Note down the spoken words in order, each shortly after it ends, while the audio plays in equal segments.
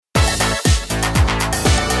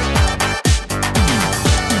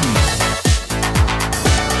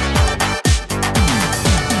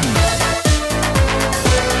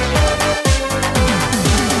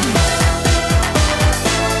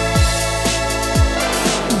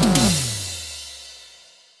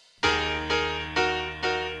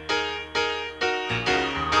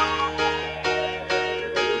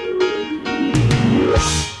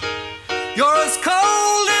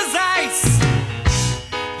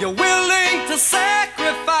You're willing to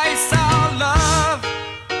sacrifice our love.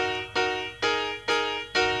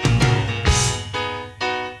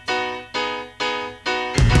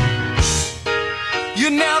 You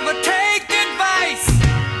never take advice.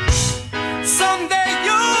 Someday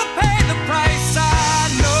you'll pay the price. I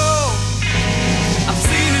know. I've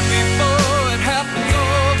seen it before. It happens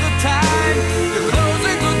all the time. You're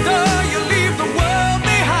closing the door. You leave the world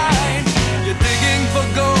behind. You're digging for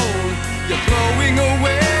gold. You're throwing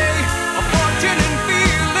away a fortune and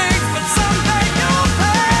feelings, but someday you'll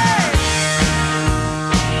pay.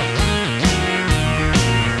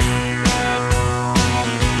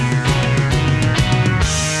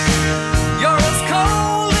 You're as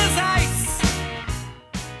cold as ice.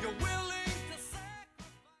 You're willing to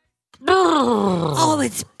sacrifice. Oh,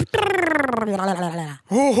 it's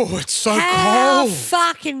Oh, it's so how cold.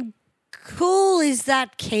 fucking cool is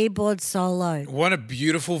that keyboard solo? What a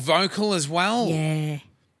beautiful vocal as well. Yeah,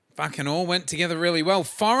 Fucking all went together really well.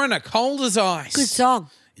 Foreigner, Cold as Ice. good song.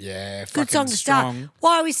 Yeah, Good fucking song to strong. start.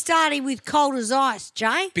 Why are we starting with Cold as Ice,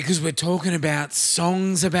 Jay? Because we're talking about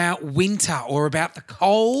songs about winter or about the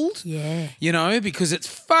cold. Yeah. You know, because it's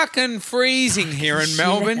fucking freezing here in shit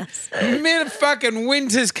Melbourne. Mid fucking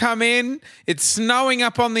winter's come in. It's snowing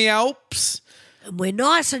up on the Alps. And we're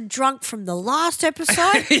nice and drunk from the last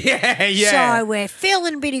episode. Yeah. So we're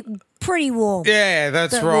feeling pretty warm. Yeah,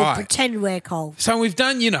 that's But we'll right. pretend we're cold. So we've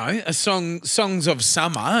done, you know, songs of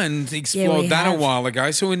summer and explored we that a have. while ago.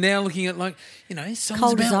 So we're now looking at songs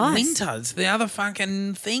Cold as about Ice. winter. It's the other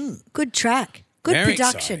fucking thing. Good track. Good Very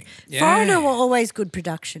production. exciting. Yeah. Foreigner were always good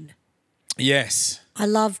production. Yes.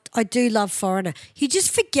 I do love Foreigner. You just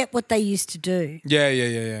forget what they used to do. Yeah.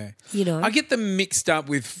 You know. I get them mixed up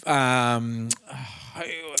with the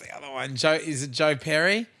other one. Is it Joe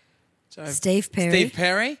Perry? Steve Perry. Steve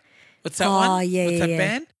Perry. What's that Oh, one? yeah, What's yeah, that yeah.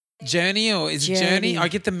 band? Journey or is it Journey? Journey. I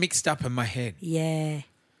get them mixed up in my head Yeah.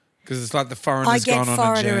 because it's like the foreigner's I get gone on a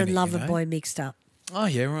Foreigner journey. and you know? Loverboy mixed up. Oh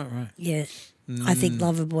yeah, right. Yeah. I think Mm.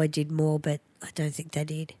 Loverboy did more, but I don't think they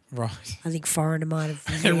did. Right. I think Foreigner might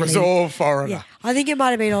have. It was really- all foreigner. Yeah, I think it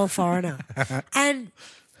might have been all Foreigner. and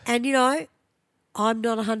you know, I'm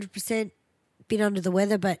not 100% been under the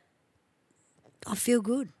weather, but I feel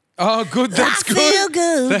good. Oh, good. That's I feel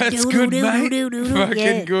good. That's good, mate. Do-do-do-do-do-do. Fucking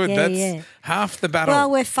Yeah, good. yeah, That's yeah. half the battle.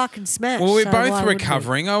 Well, we're fucking smashed. Well, we're so why both wouldn't we?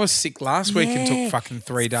 recovering. I was sick last week and Yeah. took fucking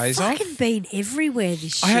 3 days off. Fucking been everywhere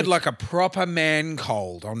this shit. I had like a proper man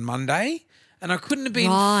cold on Monday and I couldn't have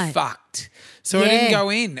been Right. fucked. So I didn't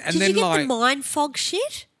go in. And Did then you get like the mind fog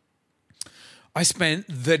shit? I spent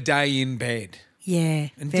the day in bed. Yeah,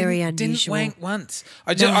 And very didn't unusual. wank once.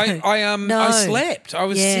 I No. No. I slept. I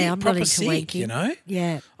was Yeah, sick, I'm not proper into sick, wanking. you know?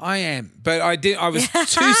 Yeah. I am. But I was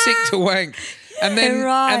too sick to wank. And then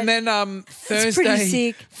right. and then pretty Thursday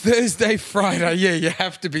sick. Thursday, Friday, yeah, you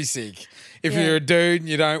have to be sick. If Yeah. you're a dude and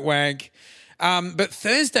you don't wank. But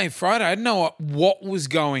Thursday, Friday, I didn't know what was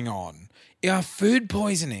going on. Yeah, food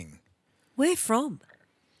poisoning. Where from?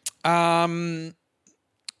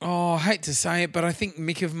 Oh, I hate to say it, but I think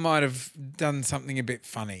Mika might have done something a bit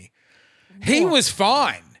funny. He was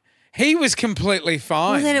fine. He was completely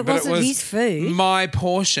fine. Well, then it but wasn't was his food. My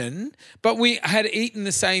portion. But we had eaten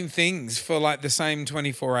the same things for like the same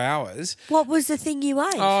 24 hours. What was the thing you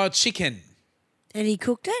ate? Oh, chicken. And he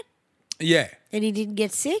cooked it? Yeah. And he didn't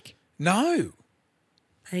get sick? No.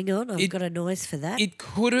 Hang on, I've got a noise for that. It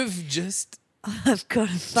could have just... I've got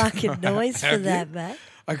a fucking noise for Have that, you? mate.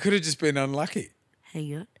 I could have just been unlucky.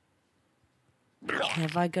 Hang on.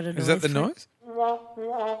 Have I got a noise? Is that the for it? noise?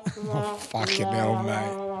 Oh, fucking hell,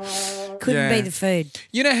 mate. Couldn't Yeah. be the food.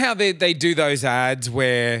 You know how they do those ads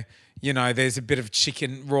where, you know, there's a bit of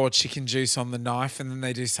raw chicken juice on the knife and then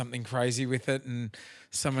they do something crazy with it and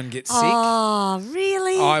someone gets sick? Oh,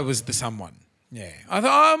 really? I was the someone. Yeah. I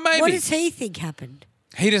thought, oh, maybe. What does he think happened?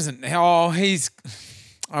 He doesn't. Oh,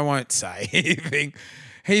 I won't say anything.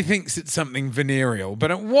 He thinks it's something venereal,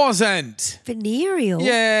 but it wasn't. Venereal?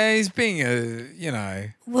 Yeah, he's being you know.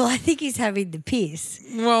 Well, I think he's having the piss.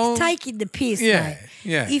 Well, He's taking the piss, yeah, mate.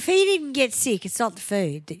 yeah. If he didn't get sick, it's not the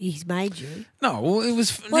food that he's made you. No, well, it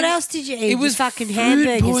was. What else did you eat? It was fucking food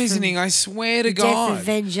hamburgers from poisoning. I swear to the death God. of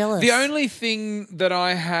Vangelis. The only thing that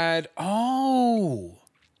I had. Oh,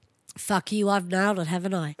 Fuck you, I've nailed it,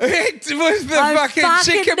 haven't I? it was the I fucking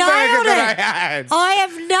chicken nailed burger that it. I had. I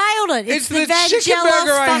have nailed it. It's the the chicken Vangelis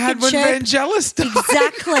burger I had when fucking Vangelis started.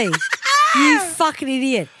 Exactly. You fucking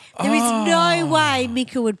idiot. There is Oh. no way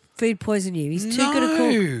Mika would food poison you. He's too good a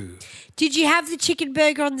cook. Did you have the chicken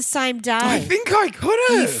burger on the same day? I think I could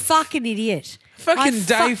You have. fucking idiot. Fucking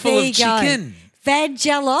day full there of you go. chicken.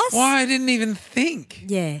 Vangelis? Why I didn't even think.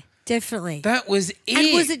 Yeah, definitely. That was it.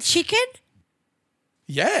 And was it chicken?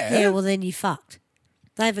 Yeah. Yeah, well then you fucked.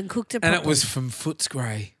 They haven't cooked it and properly. it was from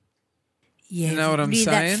Footscray. yeah, you know what I'm near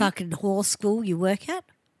saying? that fucking horse school you work at?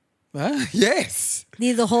 Huh? Yes.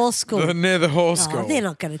 Near the horse school. Near the horse Oh, school. they're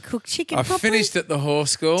not going to cook chicken I properly. finished at the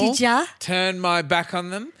horse school. Did ya? Turned my back on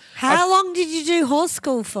them. How long did you do horse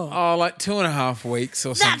school for? Oh, like 2.5 weeks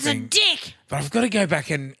or That's something. a dick. But I've got to go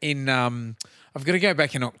back in I've got to go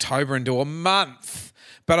back in October and do a month.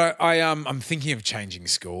 But I'm thinking of changing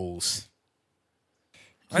schools.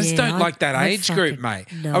 I just Yeah, don't like that I'd age group,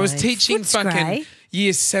 fucking- mate. I was no. teaching fucking Footscray.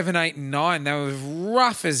 years 7, 8, and 9. They were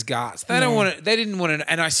rough as guts. They don't Yeah. want to. They didn't want to.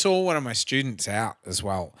 And I saw one of my students out as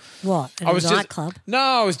well. What? At I was a just nightclub? No,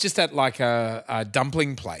 I was just at like a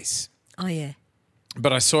dumpling place. Oh, yeah.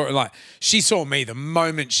 But I saw it like she saw me the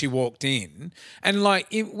moment she walked in, and like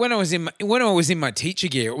when I was in my teacher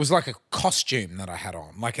gear, it was like a costume that I had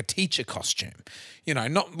on, like a teacher costume,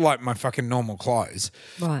 not like my fucking normal clothes.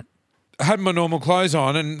 Right. I had my normal clothes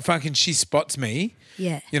on, and fucking she spots me.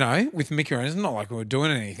 Yeah. With Mickey around. It's not like we were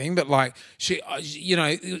doing anything, but like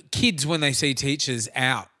kids when they see teachers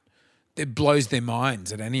out, it blows their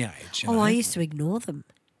minds at any age. Oh, I used to ignore them.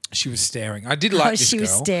 She was staring. I did like this she girl.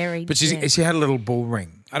 was staring, But yeah. she had a little bull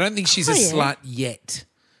ring. I don't think she's a Oh, yeah. slut yet,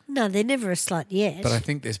 No, they're never a slut yet. but I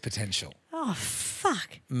think there's potential. Oh,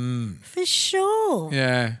 fuck. For sure.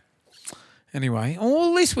 Yeah. Anyway, well,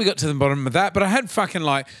 at least we got to the bottom of that. But I had fucking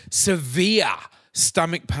like severe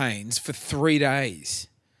stomach pains for 3 days.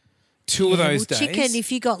 Two of those days. Chicken,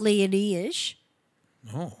 if you got Leonierge,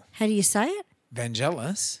 Oh, how do you say it?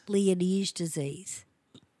 Vangelis. Leonierge disease.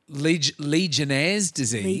 Legionnaire's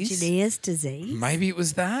disease. Legionnaire's disease. Maybe it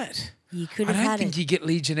was that. You could I have don't had think it you get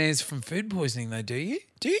Legionnaires from food poisoning, though, do you?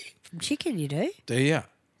 Do you? from chicken, you do. Do you?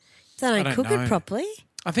 They don't, don't cook know. it properly.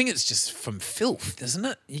 I think it's just from filth, doesn't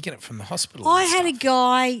it? You get it from the hospital. I and had a stuff.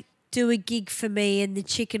 guy do a gig for me and the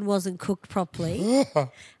chicken wasn't cooked properly.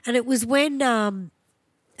 And it was when a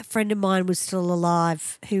friend of mine was still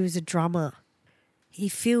alive who was a drummer. He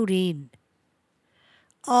filled in.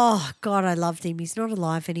 Oh, God, I loved him. He's not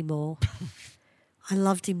alive anymore. I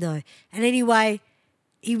loved him, though. And anyway,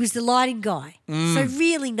 he was the lighting guy. So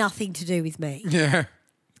really nothing to do with me. Yeah.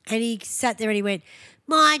 And he sat there and he went,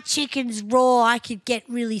 my chicken's raw. I could get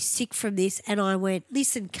really sick from this. And I went,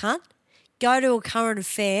 listen, cunt, go to a current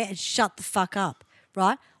affair and shut the fuck up,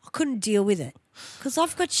 right? I couldn't deal with it because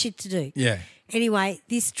I've got shit to do. Yeah. Anyway,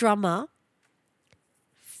 this drummer,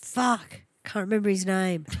 can't remember his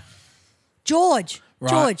name. George. Right.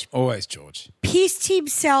 George Always George. pissed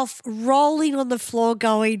himself rolling on the floor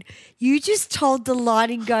going, you just told the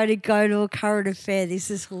lighting guy to go to a current affair. This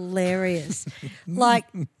is hilarious. Like,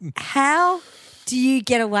 how do you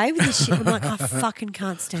get away with this shit? I'm like, I fucking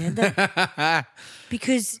can't stand it.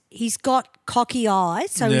 Because he's got cocky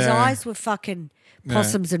eyes. So his Yeah. eyes were fucking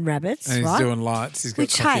possums and rabbits, And he's right? doing lights. He's got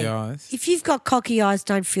Which, cocky hey, eyes. if you've got cocky eyes,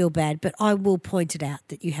 don't feel bad, but I will point it out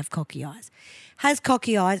that you have cocky eyes. Has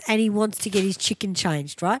cocky eyes and he wants to get his chicken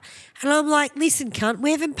changed, right? And I'm like, listen, cunt, we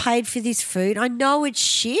haven't paid for this food. I know it's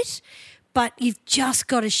shit, but you've just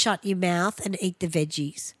got to shut your mouth and eat the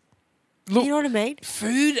veggies. Look, You know what I mean?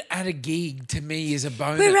 food at a gig to me is a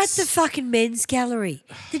bonus. We're at the fucking men's gallery.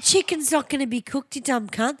 The chicken's not going to be cooked, you dumb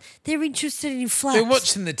cunt. They're interested in flaps. They're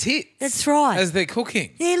watching the tits. That's right. As they're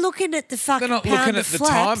cooking. They're looking at the fucking They're not pound looking of at the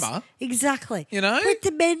flaps. timer. Exactly. You know? We're at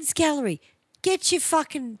the men's gallery. Get your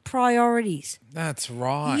fucking priorities. That's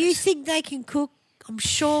right. You think they can cook? I'm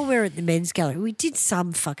sure we're at the men's gallery. We did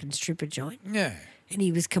some fucking stripper joint. Yeah. And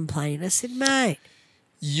he was complaining. I said, mate.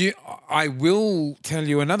 I will tell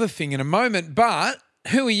you another thing in a moment, but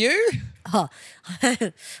who are you? Oh,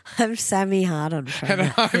 I'm Sammy Hardon. From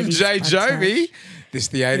And I'm Jay Jovi. This is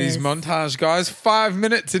the 80s Yes. montage, guys. 5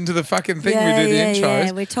 minutes into the fucking thing Yeah, we do the yeah, intros.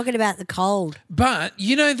 yeah. We're talking about the cold. But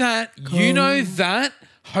you know that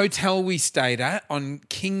hotel we stayed at on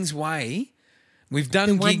Kingsway? We've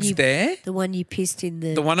done gigs there. The one you pissed in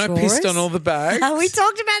the The one I pissed on all the bags. Oh, we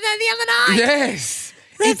talked about that the other night. Yes.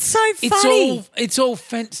 That's so funny. It's all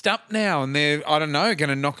fenced up now, and they're, I don't know, going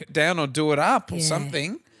to knock it down or do it up or Yeah.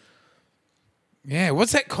 something. Yeah,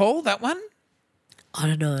 what's that called? That one? I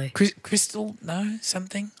don't know. Crystal? No,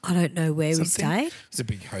 something. I don't know where we Something? stayed. It was a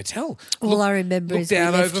big hotel. All I remember is we looked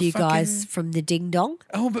out left over you guys fucking from the Ding Dong.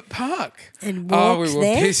 Albert Park. And we walked were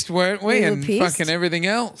there. pissed, weren't we? We were and pissed. fucking everything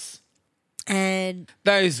else. And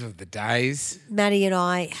Those were the days. Maddie and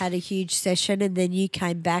I had a huge session, and then you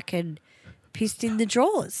came back and pissed in the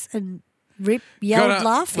drawers and yelled Got up-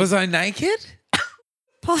 laughing. Was I naked?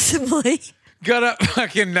 Possibly. Got up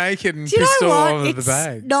fucking naked and Do you pissed know all what? over the It's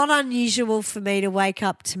bag. not unusual for me to wake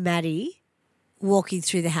up to Maddie walking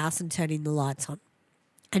through the house and turning the lights on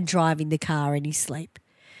and driving the car in his sleep.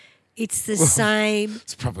 It's the same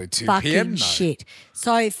It's probably 2 fucking p.m. though. shit.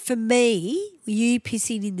 So for me, you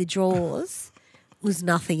pissing in the drawers was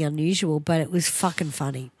nothing unusual, but it was fucking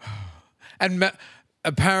funny. And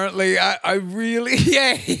apparently, I really,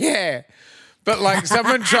 yeah. But like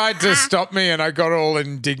someone tried to stop me and I got all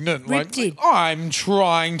indignant. Rip Like, did. I'm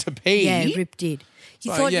trying to pee. Yeah, Rip did.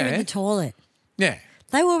 You So, thought you were yeah. in the toilet. Yeah.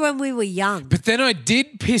 They were when we were young. But then I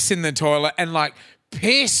did piss in the toilet and like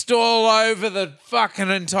pissed all over the fucking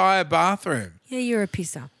entire bathroom. Yeah, you're a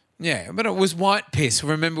pisser. Yeah, but it was white piss.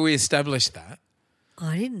 Remember we established that?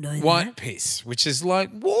 I didn't know White that. piss, which is like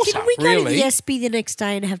water, Didn't we go really. to the SB the next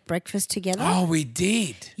day and have breakfast together? Oh, we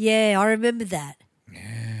did. Yeah, I remember that.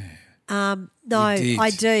 No, We did. I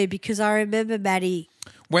do because I remember Maddie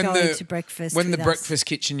going to breakfast. When the with us. breakfast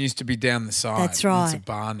kitchen used to be down the side. That's right. It's a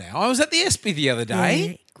bar now. I was at the SB the other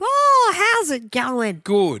day. Yeah. Oh, how's it going?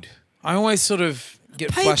 Good. I always sort of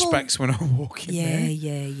get People- flashbacks when I walk in there.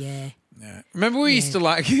 Yeah. Yeah. Remember we used to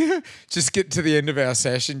like just get to the end of our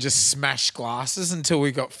session, just smash glasses until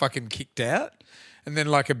we got fucking kicked out. And then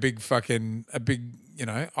like a big,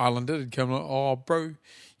 Islander would come like, oh, bro,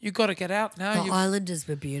 you got to get out now. The Islanders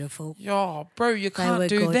were beautiful. Oh, bro, you They can't were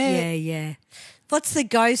do good. that. Yeah. What's the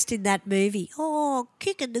ghost in that movie? Oh,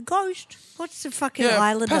 kicking the ghost. What's the fucking Yeah,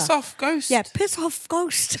 Islander? piss off, ghost. Yeah, piss off,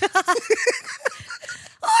 ghost.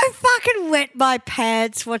 I fucking wet my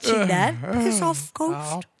pants watching that. Piss off,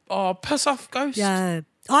 ghost. Oh, piss off, ghost. Yeah.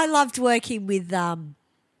 I loved working with the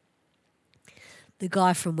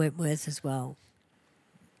guy from Wentworth as well.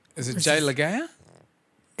 Is it Jay Lagaya?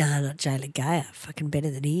 No, not Jay Lagaya. Fucking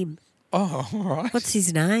better than him. Oh, all right. What's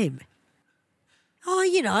his name? Oh,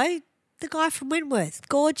 the guy from Wentworth.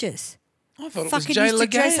 Gorgeous. I thought it was Fucking Jay used to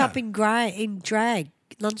dress Lagaya. up in drag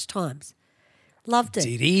lunchtimes. Loved it.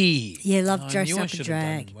 Did he? Yeah, loved I dress knew I up in should have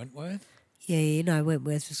drag. done Wentworth. Yeah,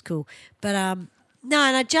 Wentworth was cool. But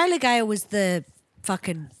no, Jay Lagaya was the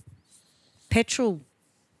fucking petrol.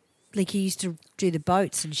 Like he used to do the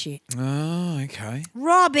boats and shit. Oh, okay.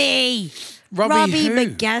 Robbie Robbie who?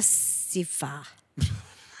 McGassifer.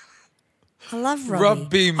 I love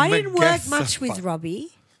Robbie. Robbie I didn't work much McGassifer. with Robbie.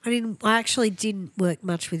 I actually didn't work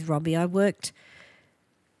much with Robbie. I worked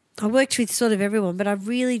with sort of everyone, but I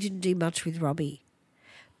really didn't do much with Robbie.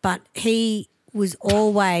 But he was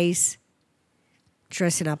always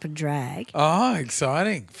dressing up in drag. Oh,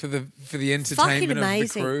 exciting for the Fucking entertainment of the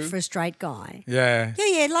amazing crew. for a straight guy. Yeah.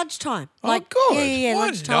 Yeah, lunchtime. Oh, good. Yeah, Why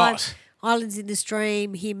lunchtime. not? Islands in the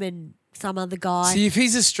Stream, him and some other guy. See, if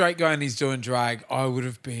he's a straight guy and he's doing drag, I would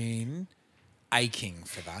have been aching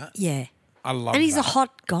for that. Yeah. I love And he's that. a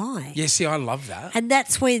hot guy. Yeah, see, I love that. And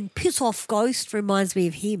that's when Piss Off Ghost reminds me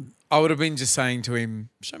of him. I would have been just saying to him,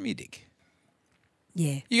 show me your dick.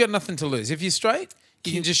 Yeah. You got nothing to lose. If you're straight,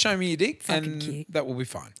 you can just show me your dick Fucking and cute. that will be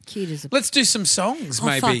fine. Cute as a... Let's do some songs, Oh,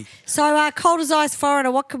 maybe. fuck. So, cold as ice foreigner,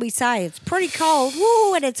 what can we say? It's pretty cold.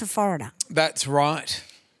 Woo, and it's a foreigner. That's right.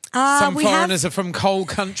 Some we foreigners are from cold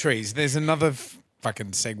countries. There's another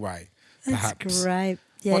fucking segue, That's perhaps. great.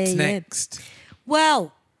 Yeah, What's yeah. next?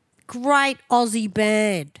 Well, great Aussie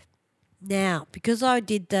band. Now, because I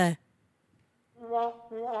did I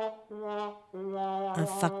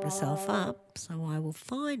fucked myself up, so I will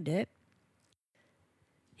find it.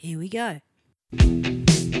 Here we go.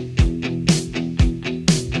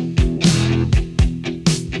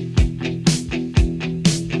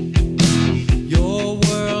 Your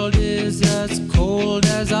world is as cold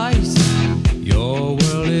as ice. Your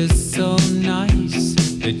world is so nice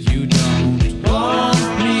that you don't want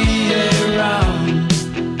me around.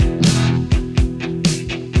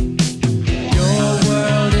 Your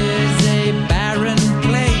world is a barren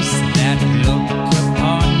place. That look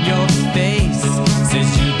upon your face says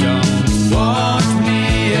you don't want me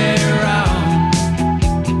around.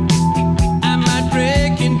 I might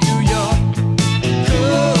break into your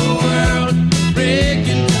cool world, break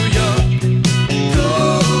into your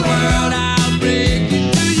cool world. I'll break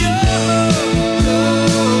into your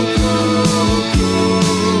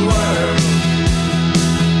cool world.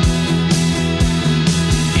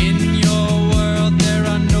 In your world there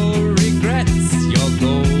are no regrets. Your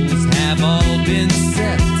goals have all been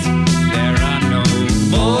set. There are no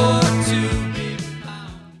more to be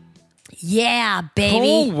found. Yeah, baby.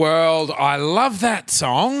 Cool World. I love that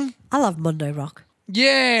song. I love Mondo Rock.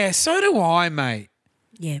 Yeah, so do I, mate.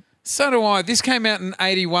 Yeah. So do I. This came out in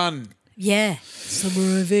 81. Yeah.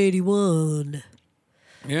 Summer of 81.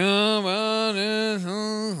 Yeah.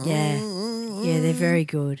 Yeah. Yeah, they're very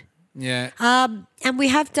good. Yeah. And we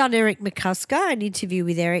have done Eric McCusker, an interview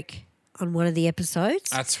with Eric on one of the episodes.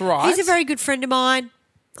 That's right. He's a very good friend of mine.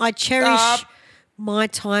 I cherish my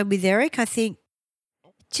time with Eric. I think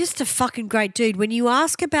just a fucking great dude. When you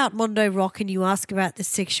ask about Mondo Rock and you ask about the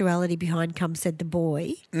sexuality behind Come Said the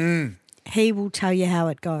Boy, he will tell you how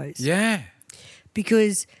it goes. Yeah.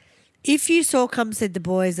 Because if you saw Come Said the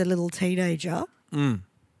Boy as a little teenager,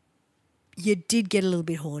 you did get a little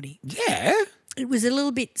bit horny. Yeah. It was a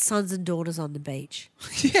little bit sons and daughters on the beach.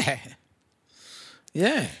 Yeah.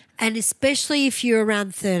 Yeah. And especially if you're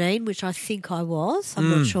around 13, which I think I was. I'm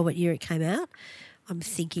not sure what year it came out. I'm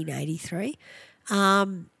thinking 83.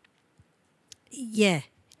 Yeah,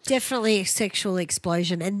 definitely a sexual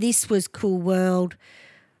explosion. And this was Cool World.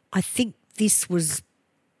 I think this was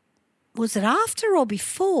it after or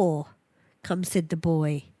before Come Said the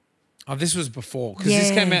Boy? Oh, this was before because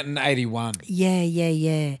this came Yeah. out in 81. Yeah.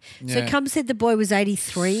 So Yeah. Come Said the Boy was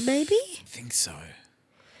 83 maybe? I think so.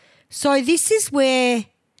 So this is where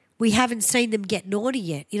we haven't seen them get naughty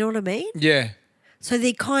yet. You know what I mean? Yeah. So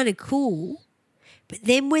they're kind of cool. But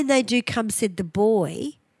then when they do Come Said the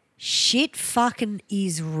Boy, shit fucking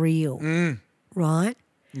is real. Right?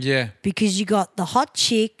 Yeah. Because you got the hot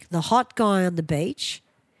chick, the hot guy on the beach,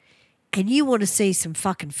 and you want to see some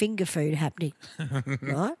fucking finger food happening.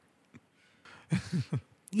 Right?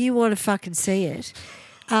 You want to fucking see it.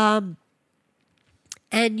 And,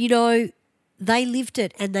 you know, they lived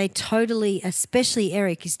it and they totally, especially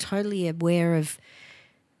Eric, is totally aware of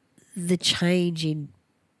the change in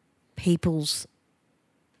people's,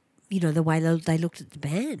 you know, the way they looked at the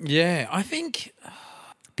band. Yeah. I think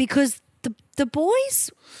Because the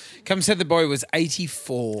boys, Come Said the Boy was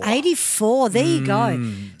 84. 84, there you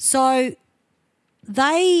go. So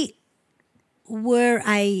they were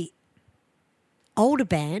a older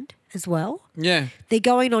band as well. Yeah. They're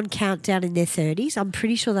going on Countdown in their 30s. I'm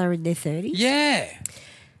pretty sure they're in their 30s. Yeah.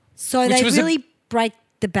 So Which they was really break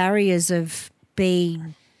the barriers of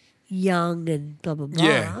being young and blah, blah, blah.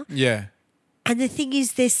 Yeah. Yeah. And the thing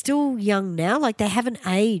is, they're still young now. Like, they haven't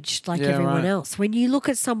aged like Yeah, everyone right. else. When you look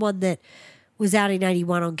at someone that was out in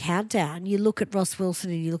 81 on Countdown, you look at Ross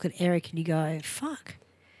Wilson and you look at Eric and you go, fuck,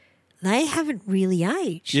 they haven't really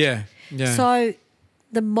aged. Yeah. Yeah. So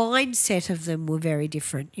the mindset of them were very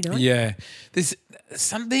different, you know? Yeah. There's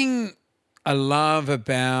something I love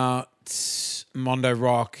about Mondo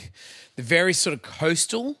Rock, the very sort of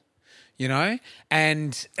coastal, you know,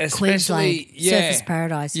 and especially Queensland, Surfers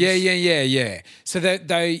Paradise. Yeah. So that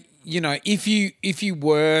they, you know, if you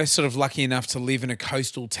were sort of lucky enough to live in a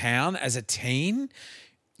coastal town as a teen,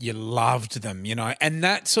 you loved them, you know, and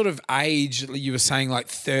that sort of age you were saying like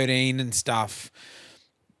 13 and stuff.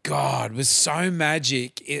 God, was so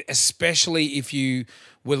magic, especially if you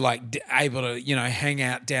were like able to, you know, hang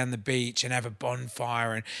out down the beach and have a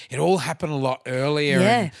bonfire, and it all happened a lot earlier.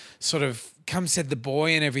 Yeah. And sort of Come Said the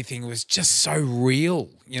Boy and everything was just so real,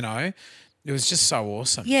 you know. It was just so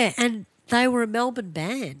awesome. Yeah, and they were a Melbourne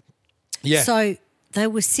band. Yeah. So they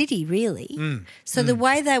were city, really. So the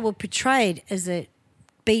way they were portrayed as a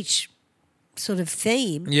beach sort of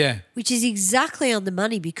theme, Yeah. which is exactly on the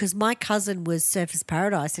money, because my cousin was Surfers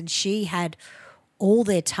Paradise and she had all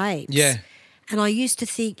their tapes. Yeah. And I used to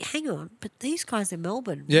think, hang on, but these guys are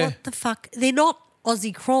Melbourne. Yeah. What the fuck? They're not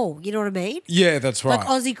Aussie Crawl, you know what I mean? Yeah, that's right. Like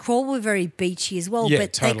Aussie Crawl were very beachy as well, Yeah,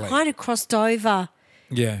 but totally. they kind of crossed over.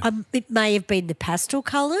 yeah. It may have been the pastel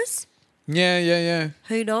colours. Yeah.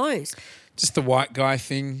 Who knows? Just the white guy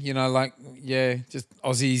thing, you know, like, yeah, just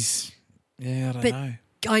Aussies. Yeah, I don't But know.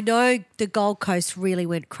 I know the Gold Coast really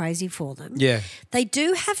went crazy for them. Yeah. They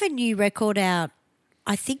do have a new record out.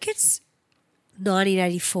 I think it's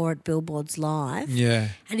 1984 at Billboard's Live. Yeah.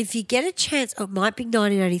 And if you get a chance, it might be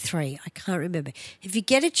 1983, I can't remember. If you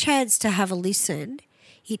get a chance to have a listen,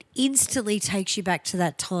 it instantly takes you back to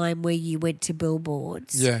that time where you went to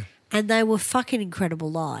Billboards. Yeah. And they were fucking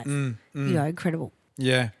incredible live. You know, incredible.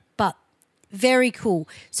 Yeah. But very cool.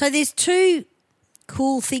 So there's two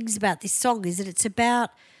cool things about this song, is that it's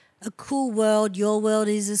about a cool world. Your world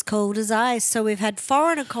is as cold as ice. So we've had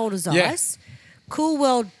Foreigner cold as Yeah. ice, cool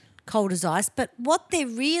world cold as ice. But what they're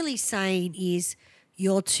really saying is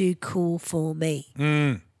you're too cool for me.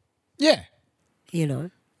 Yeah. You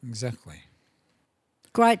know, Exactly.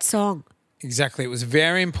 great song. Exactly. It was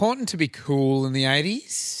very important to be cool in the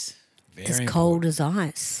 80s. Very As important. cold as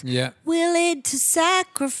ice. Yeah. Willing to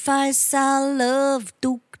sacrifice our love.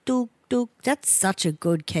 Dook, dook, dook. That's such a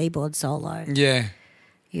good keyboard solo. Yeah.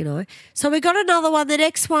 You know. So we got another one. The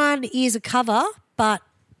next one is a cover, but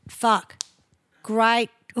fuck. Great.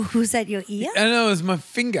 Was that your ear? I know, it was my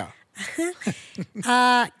finger.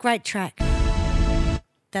 Great track.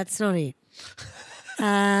 That's not it.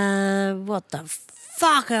 What the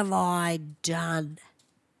fuck have I done?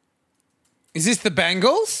 Is this the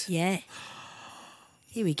Bangles? Yeah.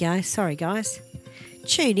 Here we go. Sorry, guys.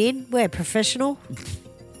 Tune in. We're professional.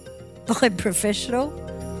 I'm professional.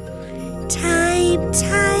 Time.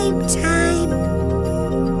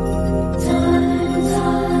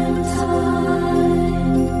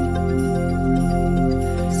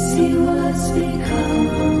 See what's become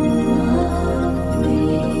of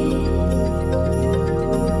me.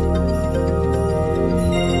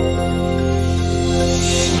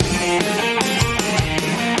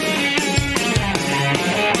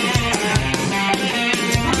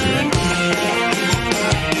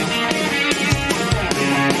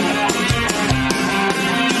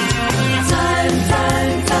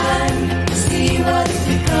 Time, see what's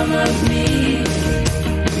become of me.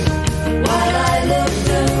 While I looked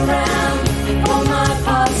around for my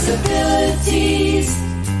possibilities,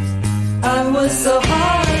 I was so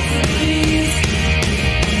hard to please.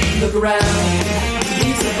 Look around,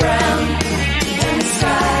 leaves are brown, and the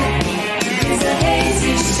sky is a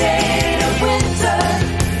hazy shade of winter.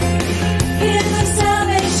 In the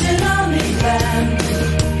Salvation Army band,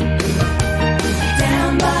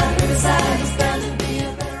 down by the riverside, it's bound to be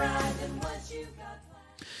a better ride than what you got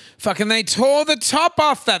planned. Fucking they tore the top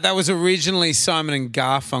off that. That was originally Simon and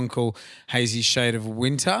Garfunkel, Hazy Shade of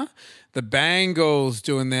Winter. The Bangles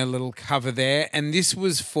doing their little cover there. And this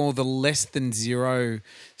was for the Less Than Zero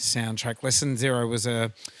soundtrack. Less Than Zero was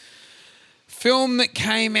a film that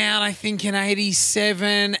came out, I think, in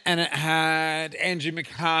 87, and it had Andrew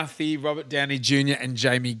McCarthy, Robert Downey Jr. and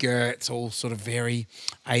Jamie Gertz, all sort of very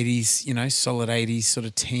 80s, solid 80s sort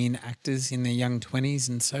of teen actors in their young 20s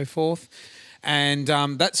and so forth. And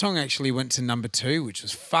that song actually went to number 2, which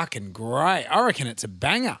was fucking great. I reckon it's a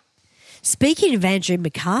banger. Speaking of Andrew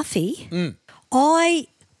McCarthy, I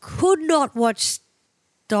could not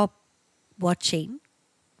stop watching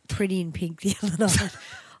Pretty in Pink the other night.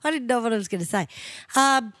 I didn't know what I was going to say.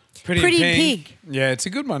 Pretty in Pink. Yeah, it's a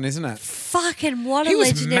good one, isn't it? Fucking what He a was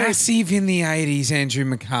legendary. massive in the 80s, Andrew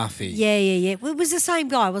McCarthy. Yeah. Well, it was the same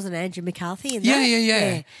guy, wasn't it? Andrew McCarthy. In that?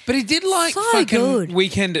 Yeah. But he did like So fucking good.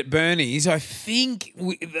 Weekend at Bernie's. I think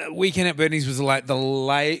the Weekend at Bernie's was like the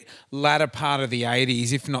latter part of the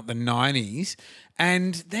 80s, if not the 90s.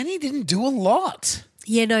 And then he didn't do a lot,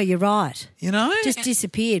 Yeah, no, you're right. Just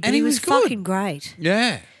disappeared. But and he he was was good. fucking great.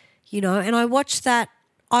 Yeah. And I watched that.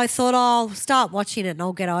 I thought I'll start watching it and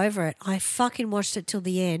I'll get over it. I fucking watched it till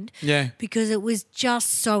the end. Yeah. Because it was just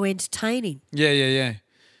so entertaining. Yeah.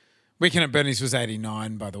 Weekend at Bernie's was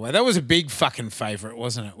 89, by the way. That was a big fucking favourite,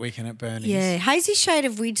 wasn't it? Weekend at Bernie's. Yeah. Hazy Shade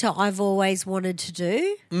of Winter I've always wanted to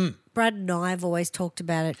do. Brad and I have always talked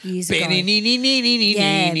about it years ago.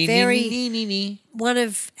 One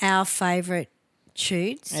of our favourite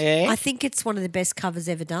tunes. Yeah. I think it's one of the best covers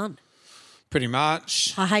ever done. Pretty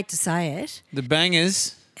much. I hate to say it. The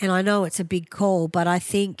bangers. And I know it's a big call, but I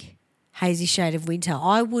think Hazy Shade of Winter,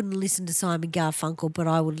 I wouldn't listen to Simon Garfunkel, but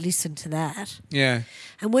I would listen to that. Yeah.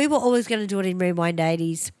 And we were always going to do it in Rewind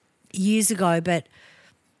 80s years ago, but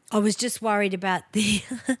I was just worried about the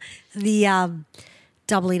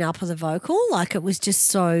doubling up of the vocal. Like it was just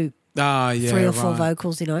so Ah, yeah. 3 or 4 right.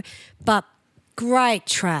 vocals, But great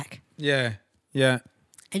track Yeah.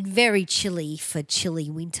 and very chilly for chilly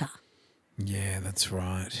winter. Yeah, that's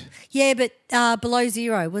right. Yeah, but Below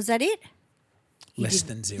Zero, was that it? Less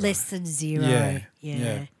Than Zero. Less Than Zero.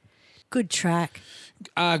 Yeah. Good track.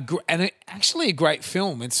 Actually a great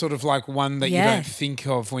film. It's sort of like one that Yeah. you don't think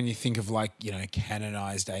of when you think of like,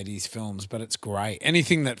 canonized 80s films, but it's great.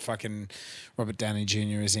 Anything that fucking Robert Downey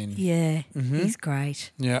Jr. is in. Yeah, he's great.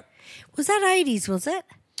 Yeah. Was that 80s, was it?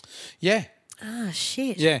 Yeah. Ah,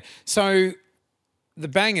 shit. Yeah. So the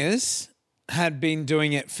Bangers had been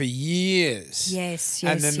doing it for years. Yes,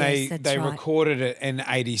 And then that's they right. recorded it in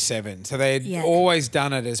 87. So they had Yeah. always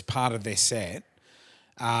done it as part of their set.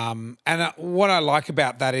 And what I like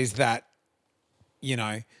about that is that,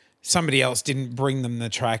 somebody else didn't bring them the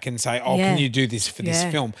track and say, "Oh, Yeah. can you do this for this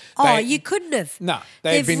Yeah. film?" Oh, They- you couldn't have. No,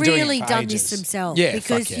 they've They've been doing it really for done ages. this themselves. Yeah,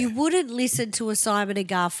 because fuck yeah. you wouldn't listen to a Simon and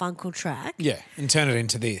Garfunkel track and turn it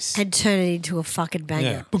into this. and turn it into a fucking yeah,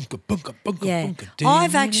 banger. bunka, bunka, bunka, Yeah. bunka,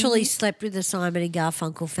 I've actually slept with a Simon and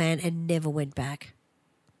Garfunkel fan and never went back.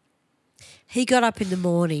 He got up in the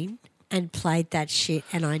morning and played that shit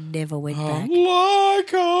and I never went back.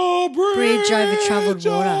 Like a Bridge over troubled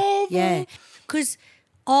water. over- Yeah. Because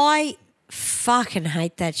I fucking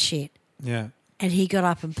hate that shit. Yeah. And he got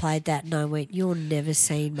up and played that and I went, you're never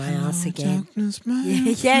seeing my ass again. Darkness, my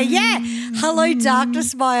Yeah. Hello,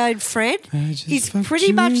 darkness, my own friend. just He's fucked pretty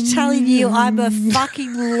you much in telling the you I'm a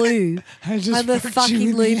fucking loo. I just I'm a fucked you fucking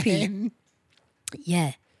in the loopy. head.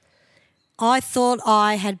 Yeah. I thought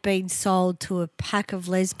I had been sold to a pack of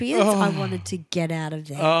lesbians. I wanted to get out of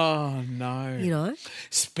there. Oh, no. You know?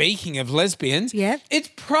 Speaking of lesbians, Yep. it's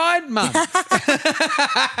Pride Month.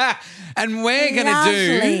 And we're going to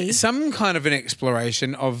do Lovely. some kind of an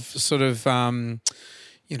exploration of sort of, gay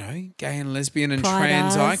and lesbian and Pride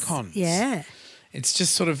trans Hours. icons. Yeah. It's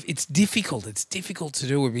just sort of, it's difficult. It's difficult to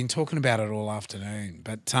do. We've been talking about it all afternoon.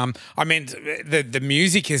 But I meant the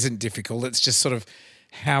music isn't difficult. It's just sort of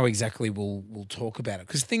how exactly we'll talk about it.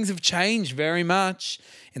 Because things have changed very much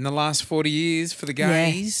in the last 40 years for the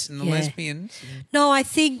gays and the lesbians. No, I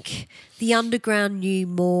think the underground knew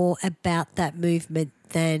more about that movement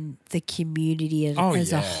than the community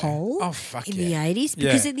as a whole Oh, fuck in yeah. the 80s.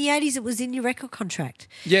 Because Yeah. in the 80s, it was in your record contract.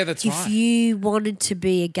 Yeah, that's If right. you wanted to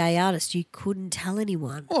be a gay artist, you couldn't tell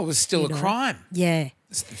anyone. Well, it was still a know. crime. Yeah.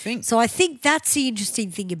 That's the thing. So I think that's the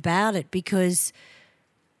interesting thing about it, because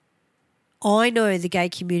I know the gay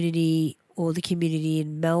community or the community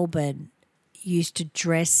in Melbourne used to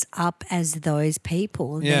dress up as those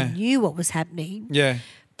people and Yeah. they knew what was happening. Yeah.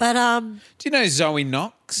 But Do you know Zoe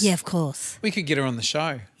Knox? yeah, of course. We could get her on the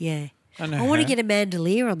show. Yeah. I know I want to her. get Amanda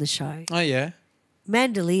Lear on the show. Oh, yeah.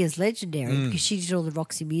 Amanda Lear's legendary because she did all the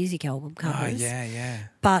Roxy Music album Oh, covers. yeah.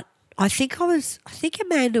 But I think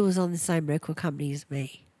Amanda was on the same record company as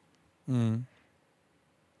me.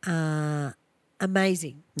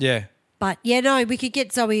 Amazing. Yeah. But yeah, no, we could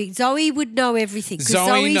get Zoe. Zoe would know everything because Zoe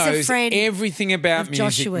Zoe's a knows friend. everything about of music,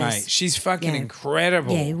 Joshua's. mate. She's fucking Yeah.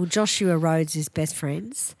 incredible. Yeah, well, Joshua Rhodes is best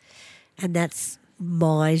friends, and that's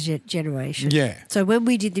my generation. Yeah. So when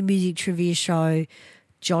we did the music trivia show,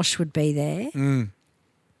 Josh would be there,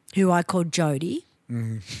 who I called Jody,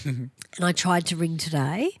 and I tried to ring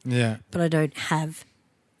today, Yeah. but I don't have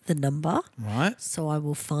the number, Right. so I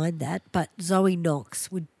will find that. But Zoe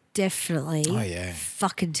Knox would definitely Oh, yeah.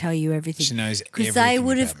 fucking tell you everything. She knows because they everything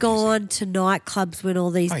would have about gone to nightclubs when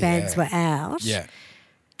all these Oh, bands yeah. were out, Yeah.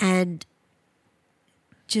 and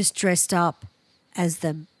just dressed up as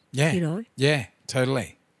them. Yeah. You know, Yeah,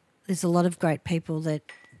 totally. there's a lot of great people that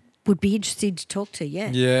would be interesting to talk to. Yeah.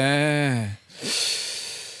 Yeah.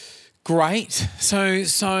 Great.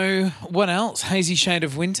 So what else? Hazy Shade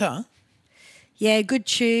of Winter. Yeah, good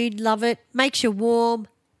tune, love it. Makes you warm,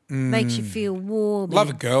 makes you feel warm. Love a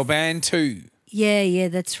and- girl band too. Yeah,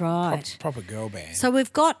 that's right. Proper girl band. So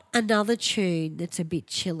we've got another tune that's a bit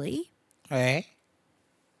chilly. Yeah.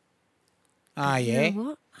 Ah, You yeah. know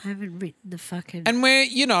what? I haven't written the fucking. And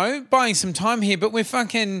we're, buying some time here, but we're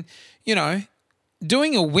fucking,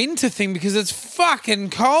 doing a winter thing because it's fucking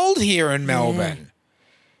cold here in Melbourne.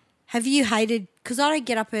 Have you hated? Because I don't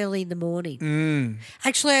get up early in the morning.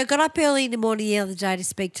 Actually, I got up early in the morning the other day to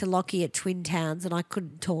speak to Lockie at Twin Towns, and I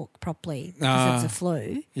couldn't talk properly because it's a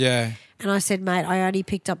flu. Yeah. And I said, mate, I only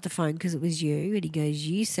picked up the phone because it was you. And he goes,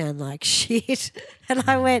 you sound like shit. And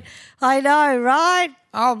I went, I know, right?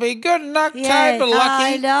 I'll be good in October, Yeah, I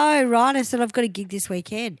Lucky. know, right? I said, I've got a gig this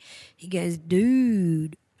weekend. He goes,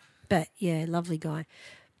 dude. But yeah, lovely guy.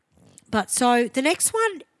 But so the next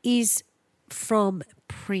one is from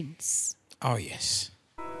Prince. Oh, yes.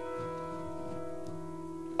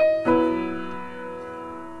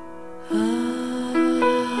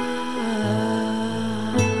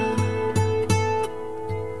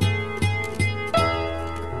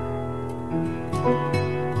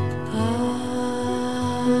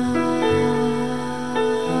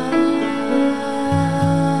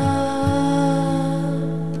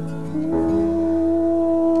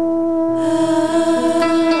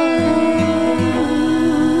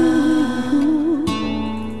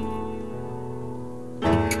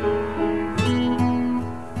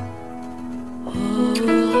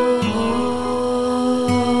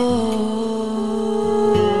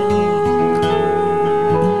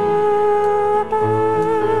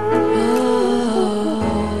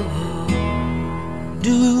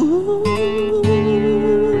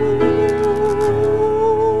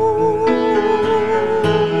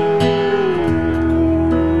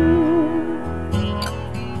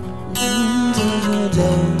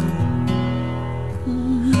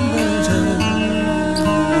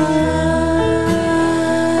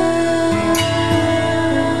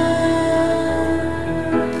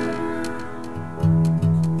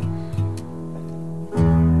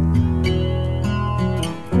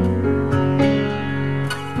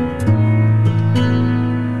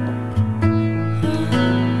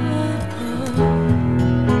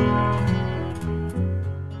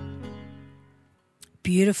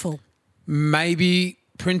 Beautiful. Maybe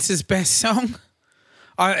Prince's best song.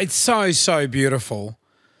 It's so beautiful.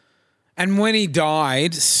 And when he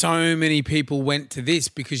died, so many people went to this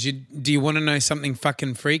because do you want to know something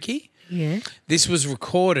fucking freaky? Yeah. This was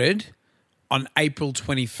recorded on April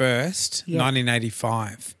 21st, Yeah.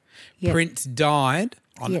 1985. Yeah. Prince died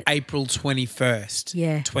on Yeah. April 21st,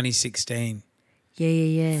 Yeah. 2016.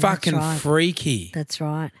 Yeah. Fucking that's right. freaky. That's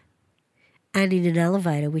right. And in an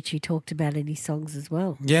elevator, which he talked about in his songs as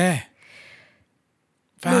well. Yeah.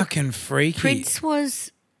 Fucking freaky. Prince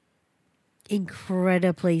was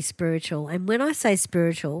incredibly spiritual. And when I say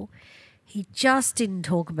spiritual, he just didn't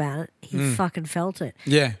talk about it. He fucking felt it.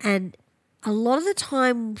 Yeah. And a lot of the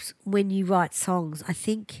times when you write songs, I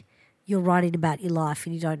think you're writing about your life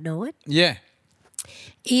and you don't know it. Yeah.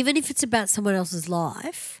 Even if it's about someone else's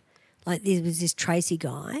life, like there was this Tracy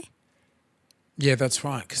guy. Yeah, that's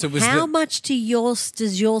right. Because it was How much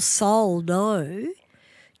does your soul know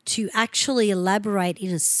to actually elaborate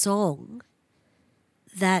in a song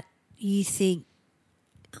that you think,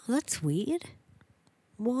 oh, that's weird.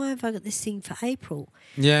 Why have I got this thing for April?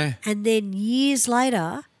 Yeah. And then years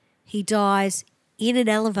later, he dies in an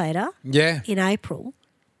elevator Yeah. in April.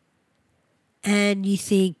 And you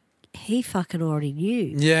think, he fucking already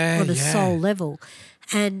knew Yeah, on a yeah. soul level.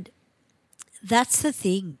 And that's the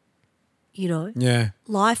thing, you know. Yeah.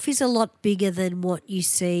 Life is a lot bigger than what you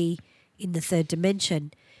see in the third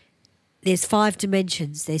dimension. There's 5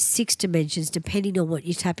 dimensions, there's 6 dimensions, depending on what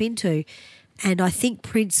you tap into. And I think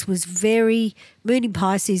Prince was very moon in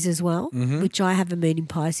Pisces as well, which I have a moon in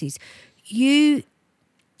Pisces. I'm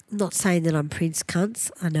not saying that I'm Prince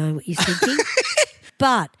cunts, I know what you're thinking.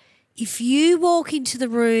 But if you walk into the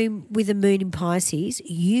room with a moon in Pisces,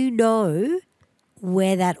 you know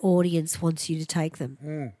where that audience wants you to take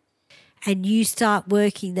them. And you start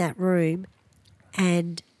working that room,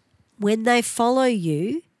 and when they follow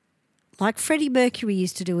you, like Freddie Mercury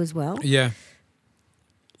used to do as well, Yeah.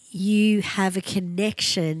 you have a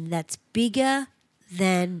connection that's bigger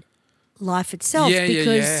than life itself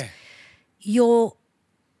because you're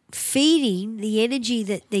feeding the energy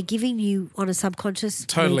that they're giving you on a subconscious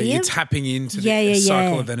Totally. medium. You're tapping into Yeah, the yeah,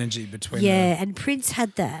 cycle yeah. of energy between Yeah, them. and Prince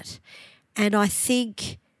had that. And I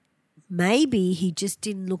think maybe he just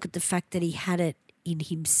didn't look at the fact that he had it in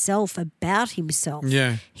himself, about himself.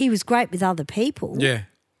 Yeah. He was great with other people, Yeah.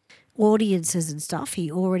 audiences and stuff.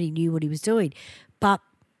 He already knew what he was doing. But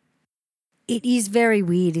it is very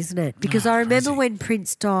weird, isn't it? Because I remember crazy. when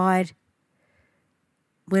Prince died,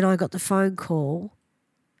 when I got the phone call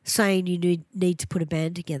saying you need to put a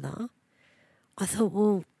band together, I thought,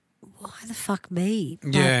 well, why the fuck me?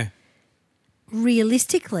 But Yeah.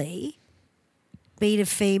 realistically, being a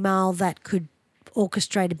female that could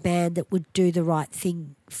orchestrate a band that would do the right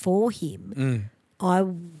thing for him, I,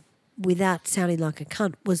 without sounding like a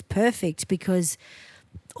cunt, was perfect because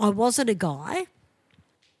I wasn't a guy.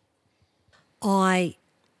 I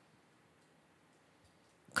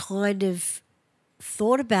kind of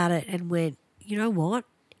thought about it and went, you know what?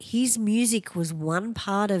 His music was one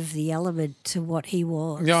part of the element to what he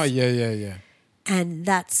was. Yeah. And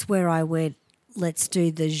that's where I went, let's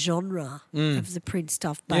do the genre of the Prince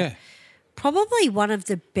stuff. But Yeah. probably one of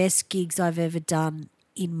the best gigs I've ever done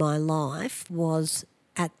in my life was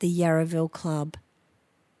at the Yarraville Club,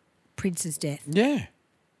 Prince's death, Yeah.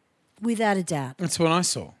 without a doubt. That's what I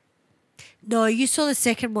saw. No, you saw the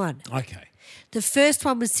second one. Okay. The first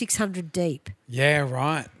one was 600 deep Yeah,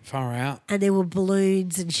 right. Far out. and there were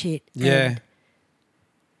balloons and shit. Yeah. And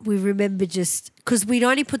we remember just because we'd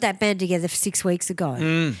only put that band together for 6 weeks ago,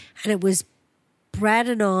 and it was Brad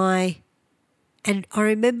and I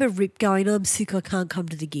remember Rip going, "I'm sick, I can't come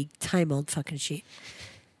to the gig." Same old fucking shit.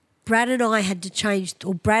 Brad and I had to change,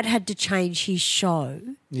 or Brad had to change his show,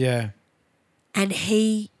 Yeah. and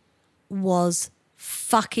he was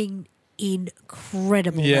fucking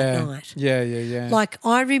incredible Yeah. that night. Yeah. Like,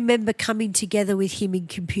 I remember coming together with him in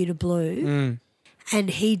Computer Blue, and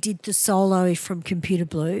he did the solo from Computer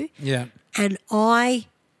Blue. Yeah. And I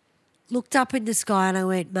looked up in the sky and I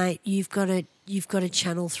went, "Mate, you've got to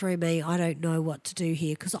channel through me. I don't know what to do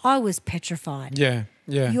here," because I was petrified. Yeah.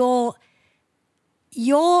 Yeah.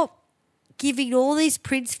 You're giving all these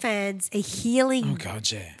Prince fans a healing Oh, God,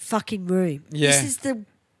 yeah. fucking room. Yeah. This is the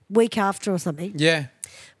week after or something. Yeah.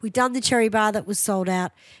 We'd done the Cherry Bar that was sold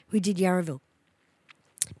out. We did Yarraville.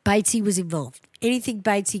 Batesy was involved. Anything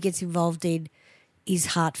Batesy gets involved in is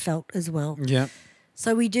heartfelt as well. Yeah.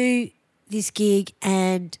 So we do this gig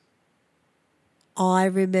and I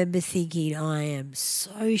remember thinking, I am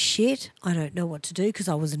so shit. I don't know what to do because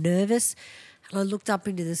I was nervous. And I looked up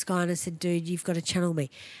into the sky and I said, "Dude, you've got to channel me."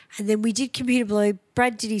 And then we did Computer Blue.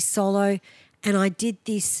 Brad did his solo and I did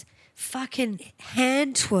this fucking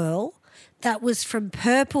hand twirl that was from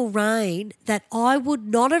Purple Rain that I would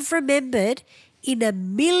not have remembered in a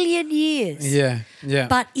million years. Yeah. Yeah.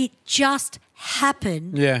 But it just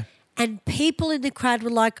happened. yeah. And people in the crowd were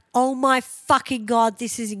like, oh my fucking God,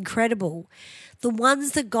 this is incredible. The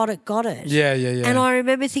ones that got it, got it. Yeah, yeah, yeah. And I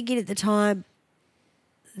remember thinking at the time,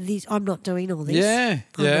 I'm not doing all this. Yeah,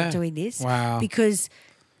 I'm yeah. not doing this. Wow. Because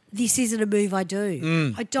this isn't a move I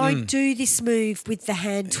do. I don't do this move with the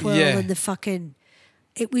hand twirl Yeah. and the fucking...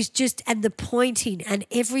 It was just... And the pointing and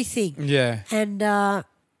everything. Yeah. And,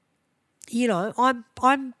 you know,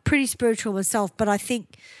 I'm pretty spiritual myself, but I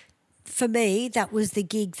think for me, that was the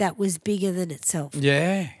gig that was bigger than itself.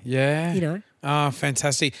 Yeah, yeah. You know? Oh,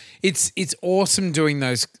 fantastic. It's awesome doing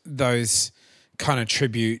those kind of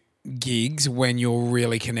tribute gigs when you're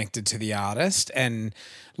really connected to the artist and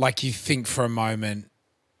like you think for a moment,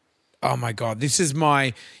 oh my God, this is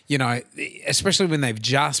my, you know, especially when they've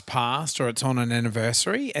just passed or it's on an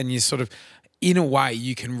anniversary and you sort of, in a way,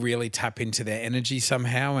 you can really tap into their energy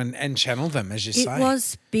somehow and channel them, as you say. It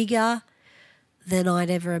was bigger than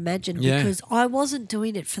I'd ever imagined Yeah. because I wasn't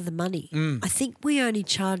doing it for the money. I think we only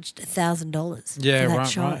charged $1,000 Yeah, for that right,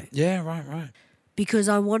 show right. Yeah, right. because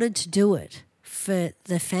I wanted to do it for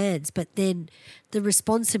the fans, but then the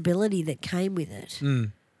responsibility that came with it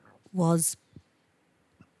was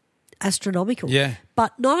astronomical. Yeah.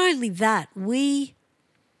 But not only that,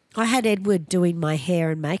 I had Edward doing my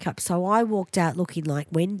hair and makeup, so I walked out looking like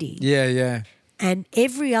Wendy. Yeah, yeah. And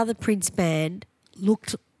every other Prince band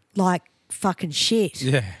looked like fucking shit.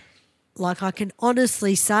 Yeah. Like I can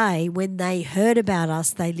honestly say when they heard about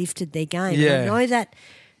us, they lifted their game. Yeah. And I know that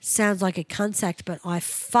sounds like a cunt act, but I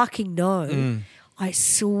fucking know. I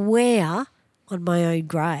swear on my own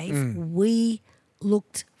grave, we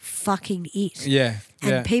looked fucking it. Yeah.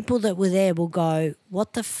 And yeah. people that were there will go,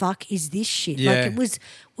 what the fuck is this shit? Yeah. Like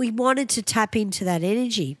we wanted to tap into that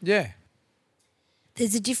energy. Yeah.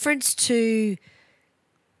 There's a difference to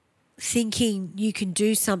thinking you can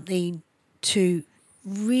do something to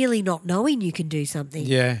really not knowing you can do something.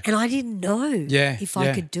 Yeah. And I didn't know Yeah, if yeah.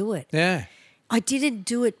 I could do it. Yeah. I didn't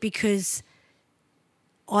do it because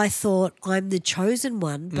I thought I'm the chosen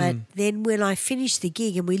one. But then when I finished the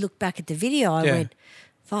gig and we looked back at the video, I Yeah. went,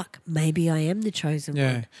 fuck, maybe I am the chosen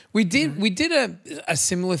Yeah, one. we did a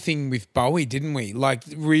similar thing with Bowie, didn't we? Like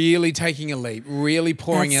really taking a leap, really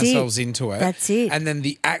pouring That's it. ourselves into it. That's it. And then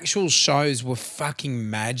the actual shows were fucking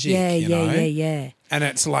magic. Yeah, you know? yeah. And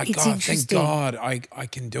it's like, It's God, thank interesting. God I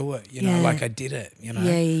can do it. You know, Yeah. like I did it. You know,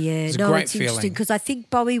 Yeah. It's a No, great it's interesting feeling. because I think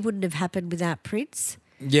Bowie wouldn't have happened without Prince.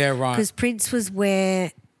 Yeah, right. Because Prince was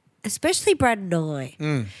where, especially Brad and I,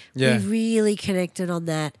 Yeah, we really connected on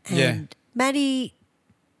that. And Yeah. Matty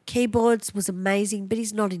keyboards was amazing, but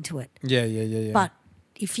he's not into it. yeah. But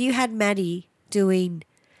if you had Matty doing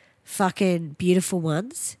fucking Beautiful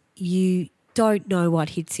Ones, you don't know what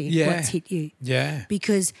hits him, Yeah. what's hit you. yeah,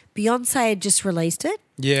 Because Beyonce had just released it.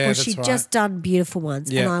 Yeah, Or that's she'd right. just done Beautiful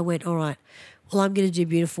Ones. Yeah. And I went, all right, well, I'm going to do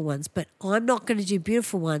Beautiful Ones, but I'm not going to do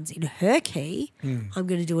Beautiful Ones in her key. I'm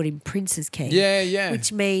going to do it in Prince's key. Hmm. Yeah.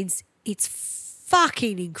 Which means it's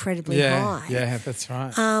fucking incredibly yeah, high. yeah. That's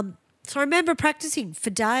right. So I remember practicing for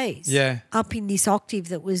days. Yeah. Up in this octave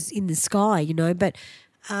that was in the sky, you know. But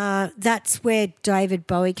that's where David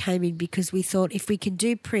Bowie came in because we thought if we can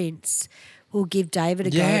do Prince, we'll give David a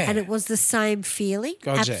go. Yeah. And it was the same feeling.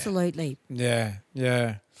 Gotcha. Absolutely.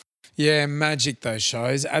 Yeah, magic, those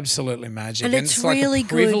shows. Absolutely magic. And it's like really a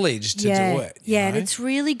privilege good. to do it. you Yeah, and know? it's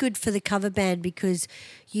really good for the cover band because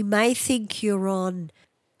you may think you're on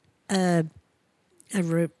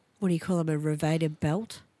what do you call them, a Revata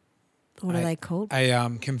belt? What are they called? a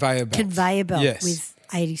conveyor belt. Conveyor belt Yes. with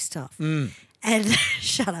 80 stuff. And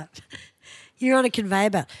shut up. You're on a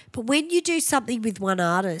conveyor belt. But when you do something with one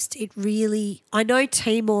artist, it really, I know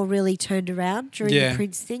Timor really turned around during Yeah. the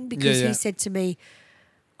Prince thing because Yeah. he said to me,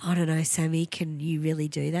 I don't know, Sammy, can you really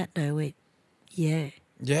do that? And I went, yeah.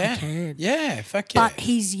 Yeah. I can. Yeah, fuck yeah. But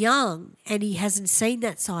he's young and he hasn't seen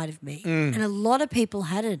that side of me. And a lot of people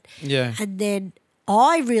hadn't. Yeah. And then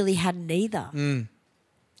I really hadn't either.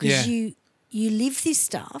 Because Yeah. you live this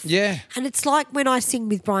stuff. Yeah. And it's like when I sing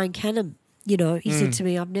with Brian Canham, you know, he Mm. said to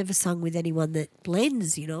me, I've never sung with anyone that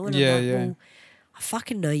blends, you know. And Yeah, I'm like, yeah. well, I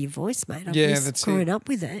fucking know your voice, mate. I've Yeah, just that's grown it. up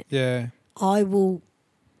with it. Yeah. I will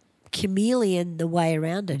chameleon the way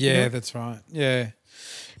around it. you Yeah, know? that's right. Yeah.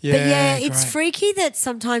 Yeah. But yeah, it's great. freaky that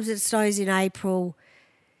sometimes it snows in April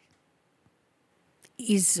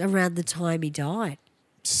is around the time he died.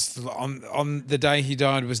 On the day he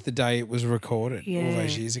died was the day it was recorded all Yeah.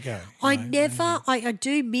 those years ago. I you know? I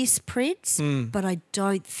do miss Prince, but I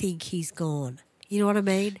don't think he's gone. You know what I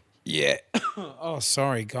mean? Yeah. Oh,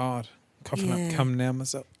 sorry, God. Coughing Yeah. up cum now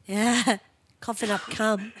myself. Yeah. Coughing up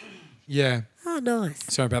cum. Yeah. Oh, nice.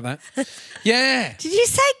 Sorry about that. Yeah. Did you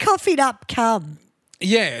say coughing up cum?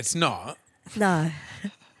 Yeah, it's not. No.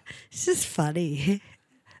 It's just funny.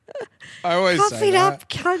 I always Cough say it that. up,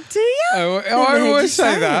 cunt, do you? I Never heard always you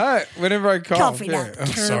say say that whenever I cough. Cough it yeah. up, Oh,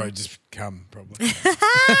 cunt. sorry, just come probably.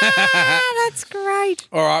 That's great.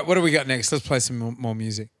 All right, what do we got next? Let's play some more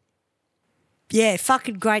music. Yeah,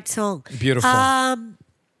 fucking great song. Beautiful.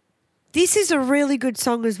 This is a really good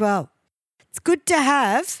song as well. It's good to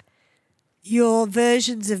have your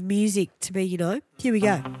versions of music to be, Here we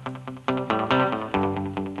go.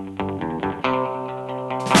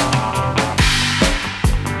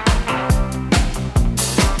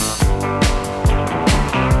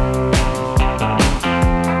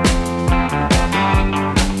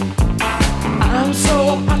 I'm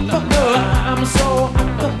so hot for her. I'm so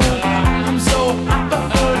hot for her. I'm so hot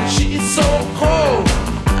for her. She's so cold.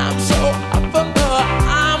 I'm so hot for her.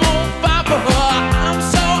 I'm on fire for her. I'm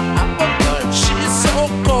so hot for her. She's so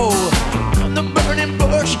cold. I'm the burning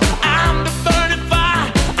bush. I'm the burning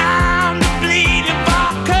fire. I'm the bleeding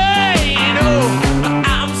volcano.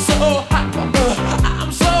 I'm so hot for her.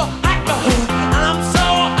 I'm so hot for her. I'm so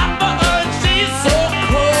hot for her. She's so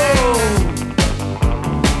cold.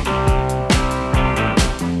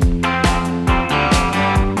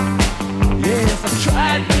 Yes, I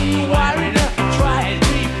tried rewiring her, I tried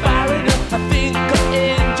refiring her. I think her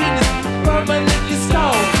engine is permanently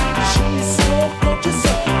stalled. She's so cold, she's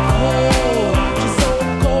so cold. She's so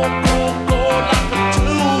cold, cold, cold, like a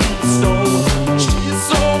tombstone. She's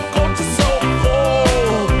so cold, she's so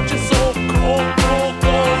cold. She's so cold, cold,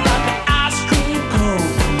 cold, like an ice cream cone.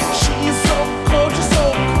 She's so cold, she's so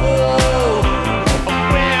cold.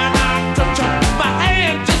 When I touch her, my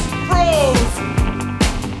hand just froze.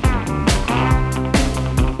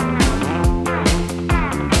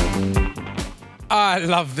 I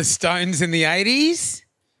love the Stones in the 80s.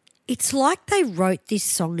 It's like they wrote this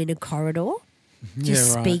song in a corridor, just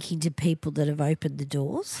Yeah, right. speaking to people that have opened the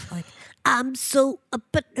doors. Like, I'm so,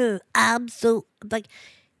 I'm so, like,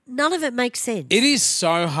 none of it makes sense. It is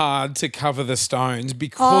so hard to cover the Stones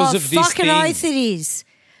because of this fucking thing. oath it is.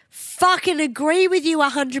 Fucking agree with you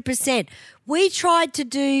 100%. We tried to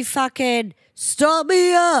do fucking Start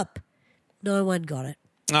Me Up. No one got it.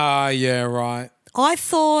 Ah, yeah, right. I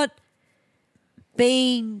thought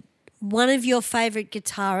being one of your favourite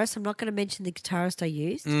guitarists, I'm not going to mention the guitarist I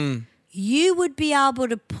used, you would be able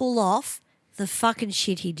to pull off the fucking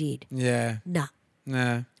shit he did. Yeah. Nah.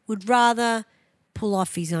 Nah. Would rather pull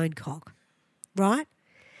off his own cock. Right?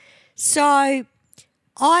 So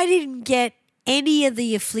I didn't get any of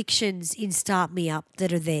the afflictions in Start Me Up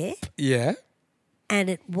that are there, Yeah. and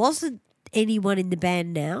it wasn't anyone in the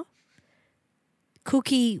band now.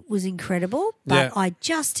 Cookie was incredible, but Yeah. I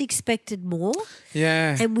just expected more.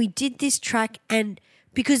 Yeah. And we did this track, and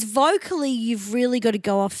because vocally you've really got to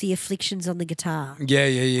go off the afflictions on the guitar. yeah.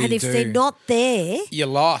 And you if do. they're not there, You're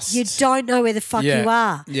lost. you don't know where the fuck Yeah, you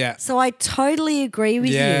are. yeah. So I totally agree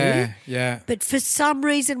with Yeah, you. yeah. But for some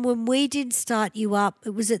reason, when we did Start You Up,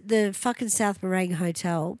 it was at the fucking South Morang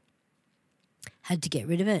Hotel. Had to get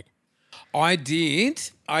rid of it. I did.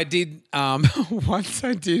 Once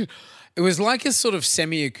I did. It was like a sort of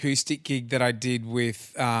semi-acoustic gig that I did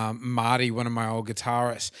with Marty, one of my old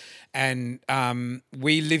guitarists. And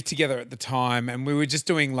we lived together at the time, and we were just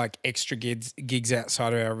doing like extra gigs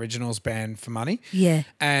outside of our originals band for money. Yeah.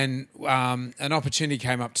 And an opportunity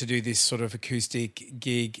came up to do this sort of acoustic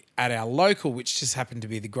gig at our local, which just happened to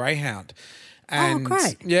be the Greyhound. And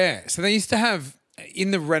great. Yeah. So they used to have,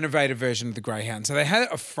 in the renovated version of the Greyhound, so they had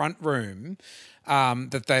a front room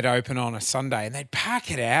that they'd open on a Sunday, and they'd pack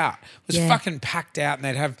it out. It was Yeah. fucking packed out, and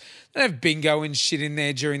they'd have bingo and shit in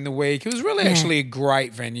there during the week. It was really Yeah. actually a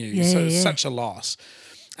great venue. Yeah, So it was yeah. such a loss.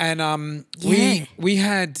 And Yeah. we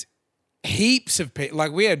had heaps of people,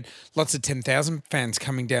 like we had lots of 10,000 fans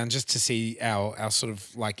coming down just to see our sort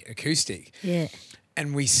of like acoustic. Yeah.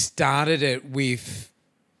 And we started it with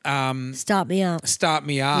Start Me Up. Start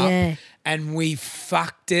Me Up, Yeah. and we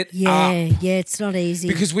fucked it Yeah. up. Yeah, it's not easy.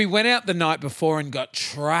 Because we went out the night before and got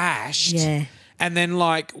trashed. Yeah. And then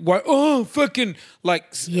fucking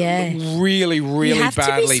Yeah. really, really have to be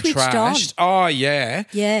badly switched trashed. Oh yeah.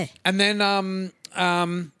 Yeah. And then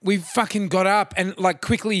we fucking got up and like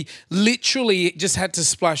quickly, literally just had to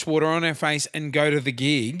splash water on our face and go to the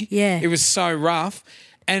gig. Yeah. It was so rough.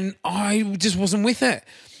 And I just wasn't with it.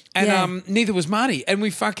 And Yeah. neither was Marty. And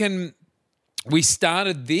we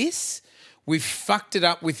started this. We fucked it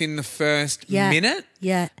up within the first Yeah. minute.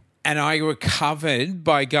 Yeah. And I recovered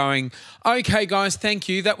by going, okay, guys, thank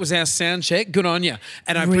you. That was our sound check. Good on you.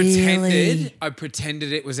 And I Really?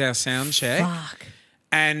 pretended it was our sound check. Fuck.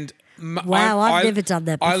 And Wow, I've never done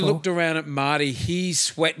that I before. looked around at Marty. He's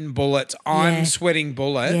sweating bullets. I'm Yeah. sweating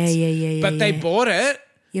bullets. Yeah. But they yeah. bought it.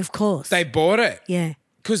 Of course. They bought it. Yeah.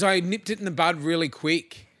 because I nipped it in the bud really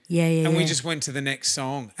quick. Yeah, yeah. And we yeah. just went to the next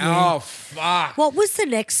song. Yeah. Oh, fuck. What was the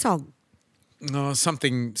next song? No,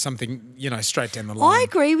 something, straight down the line. I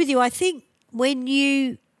agree with you. I think when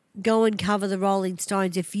you go and cover the Rolling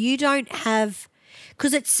Stones, if you don't have,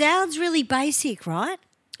 because it sounds really basic, right?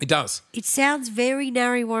 It does. It sounds very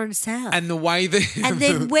Narre South. And the way that... And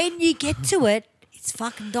then when you get to it, it's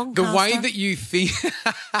fucking Doncaster. the way that you think...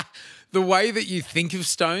 the way that you think of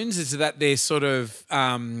Stones is that they're sort of...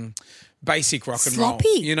 basic rock and Sloppy.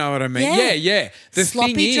 roll. You know what I mean? Yeah. Yeah. The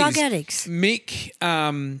Sloppy thing is, drug addicts. Mick,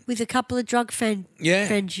 with a couple of drug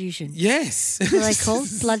transfusions. yes. What are they called?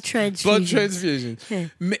 Blood transfusions. Blood transfusion. Yeah.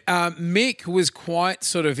 Mick was quite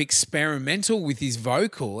sort of experimental with his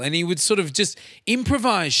vocal, and he would sort of just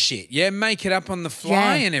improvise shit, make it up on the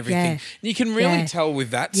fly Yeah, and everything. yeah. And you can really Yeah. tell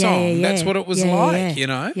with that Yeah, song. yeah, That's what it was yeah, like, yeah. you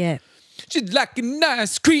know? Yeah. She's like an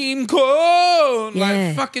ice cream cone. Yeah.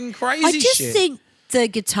 Like fucking crazy I just shit. think the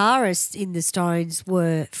guitarists in the Stones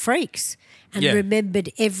were freaks and Yeah. remembered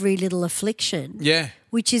every little affliction. Yeah.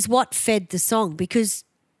 Which is what fed the song, because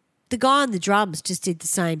the guy on the drums just did the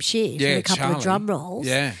same shit Yeah, and a couple Charlie. of drum rolls.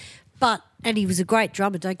 Yeah. And he was a great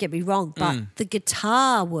drummer, don't get me wrong, but the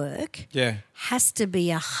guitar work Yeah. has to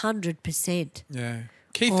be 100%. Yeah.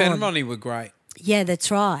 Keith On. and Ronnie were great. Yeah, that's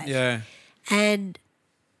right. Yeah. And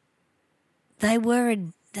they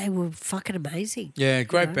were fucking amazing. Yeah,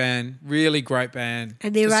 great know? band. Really great band.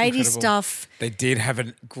 And their Just 80s incredible. stuff. They did have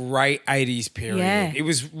a great 80s period. Yeah. It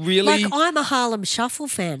was really... Like, I'm a Harlem Shuffle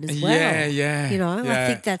fan as well. Yeah, yeah, You know, I yeah.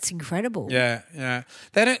 think that's incredible. Yeah, yeah.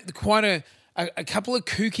 They had quite a couple of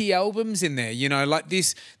kooky albums in there, you know, like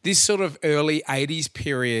this sort of early 80s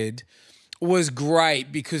period was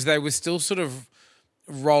great because they were still sort of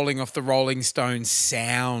rolling off the Rolling Stones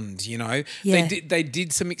sound, you know. Yeah. They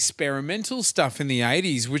did some experimental stuff in the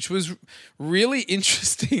 80s, which was really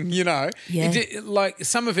interesting, you know. Yeah. Like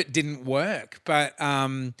some of it didn't work, but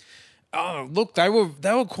look, they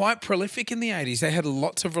were quite prolific in the 80s. They had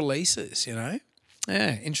lots of releases, you know.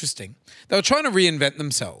 Yeah, interesting. They were trying to reinvent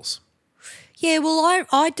themselves. Yeah, well,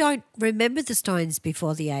 I don't remember the Stones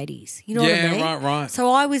before the 80s. You know what I Yeah, mean? right.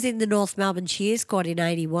 So I was in the North Melbourne Cheer Squad in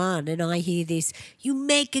 81 and I hear this, you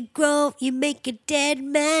make a dead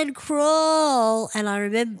man crawl. And I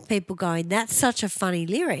remember people going, that's such a funny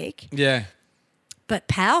lyric, Yeah. but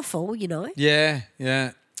powerful, you know. Yeah,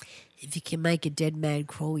 yeah. If you can make a dead man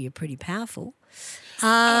crawl, you're pretty powerful.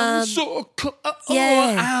 I'm so cool.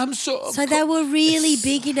 yeah. I'm so So they were really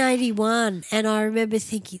big in 81 and I remember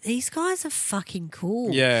thinking, these guys are fucking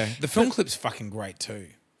cool. Yeah, the film clip's fucking great too.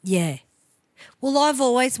 Yeah. Well, I've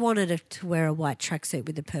always wanted to wear a white tracksuit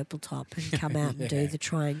with a purple top and come out and do the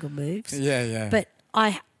triangle moves. Yeah, yeah. But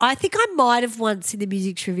I think I might have once in the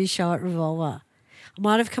music trivia show at Revolver. I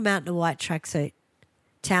might have come out in a white tracksuit,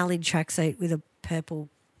 toweling tracksuit with a purple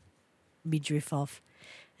midriff off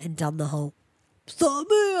and done the whole "Start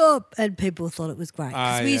me up," and people thought it was great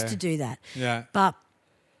because we used yeah. to do that. Yeah. But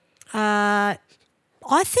I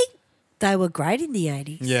think they were great in the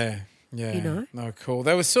 80s. Yeah, yeah. You know? No, cool.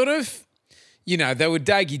 They were sort of, you know, they were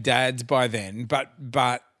daggy dads by then, but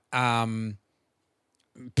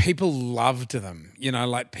people loved them. You know,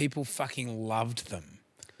 like people fucking loved them.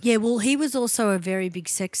 Yeah, well, he was also a very big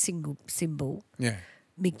sex symbol, Yeah.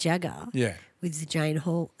 Mick Jagger, Yeah. with the Jerry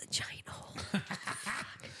Hall.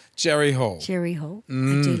 Jerry Hall. Jerry Hall.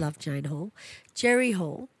 I do love Jane Hall. Jerry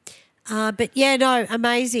Hall. But yeah, no,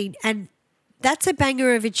 amazing. And that's a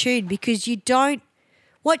banger of a tune because you don't.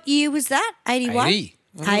 What year was that? 81? 80.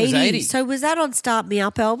 I think it was 80. So was that on Start Me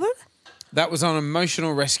Up album? That was on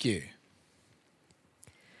Emotional Rescue.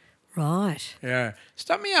 Right. Yeah.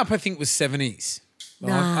 Start Me Up, I think, was 70s.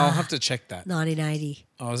 Nah. I'll have to check that. 1980.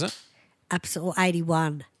 Oh, is it? Absolutely.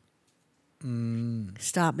 81.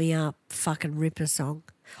 Start Me Up. Fucking ripper song.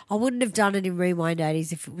 I wouldn't have done it in Rewind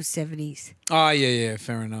 80s if it was 70s Oh, yeah,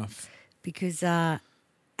 fair enough. because, and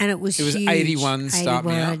it was It was huge. 81 Start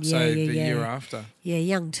Me Up, 81, so yeah, the yeah. year after. Yeah,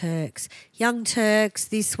 Young Turks. Young Turks,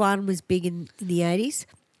 this one was big in the 80s.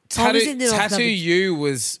 I was in the North Tattoo Melbourne- You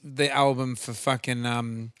was the album for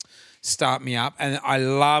fucking Start Me Up, and I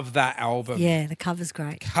love that album. Yeah, the cover's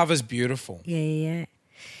great. Cover's beautiful. Yeah.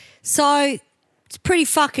 So it's pretty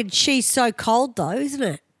fucking She's So Cold though, isn't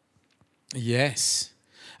it? Yes.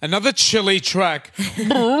 Another chilly track.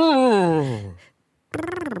 Oh.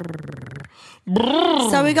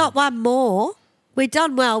 So we got one more. We're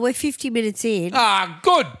done well. We're 50 minutes in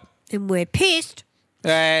Good. and we're pissed.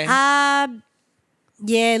 Eh,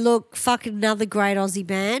 Yeah, look, fucking another great Aussie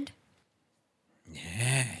band.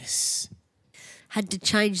 yes. Had to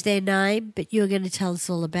change their name, but you're going to tell us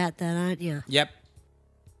all about that, aren't you? Yep.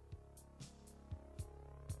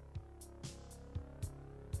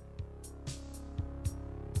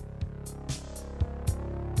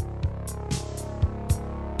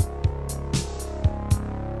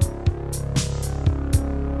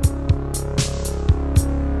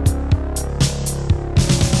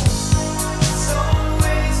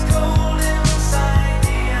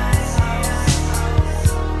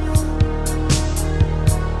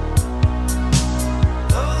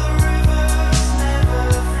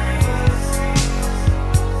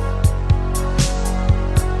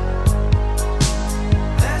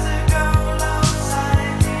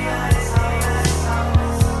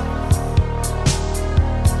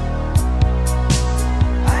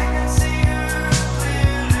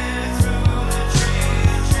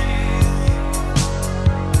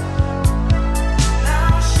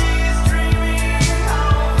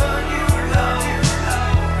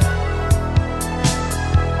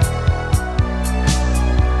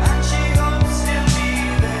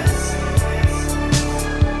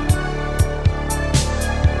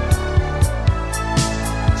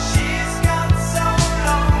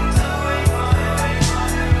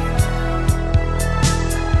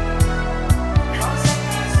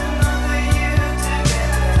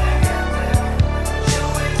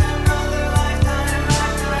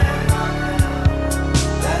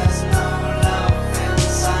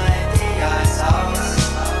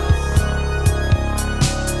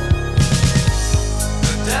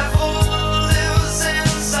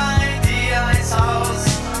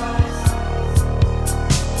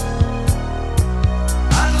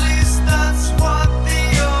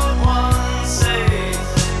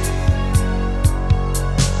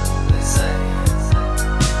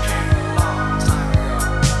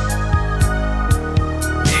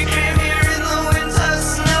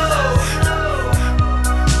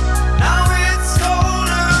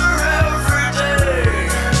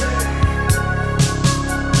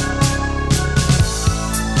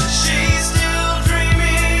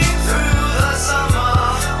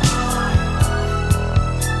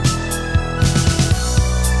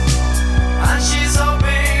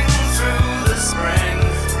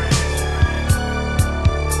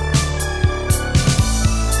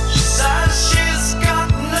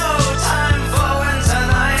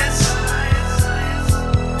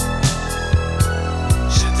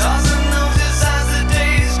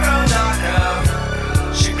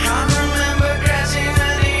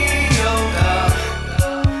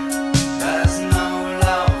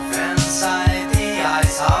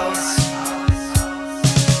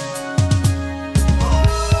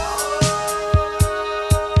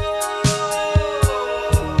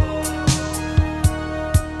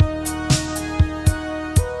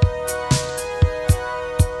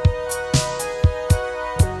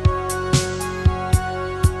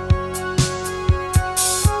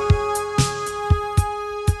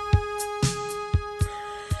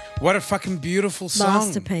 What a fucking beautiful song.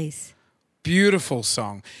 Masterpiece. Beautiful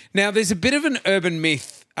song. Now, there's a bit of an urban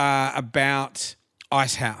myth about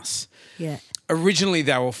Icehouse. Yeah. Originally,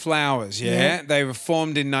 they were Flowers, yeah? Yeah. They were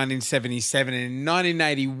formed in 1977, and in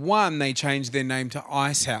 1981, they changed their name to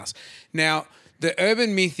Icehouse. Now, the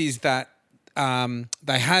urban myth is that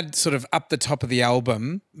they had sort of up the top of the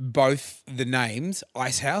album both the names,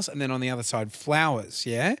 Icehouse, and then on the other side, Flowers,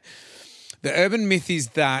 yeah? The urban myth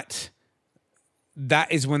is that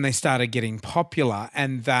is when they started getting popular,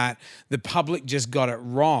 and that the public just got it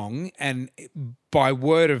wrong, and by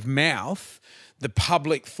word of mouth, the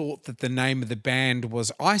public thought that the name of the band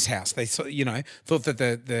was Icehouse. They thought that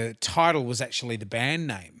the title was actually the band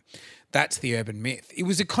name. That's the urban myth. It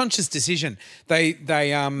was a conscious decision. They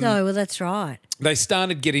No, well, that's right. they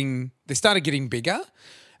started getting bigger,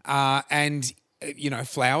 and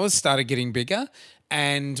Flowers started getting bigger.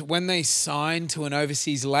 And when they signed to an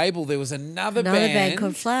overseas label, there was another band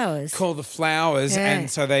called Flowers. Called the Flowers, Yeah. and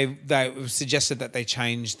so they suggested that they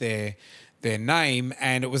change their name,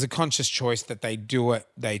 and it was a conscious choice that they do it.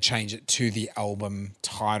 They change it to the album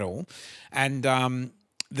title, and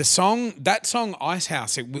that song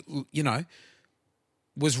Icehouse,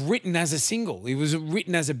 was written as a single. It was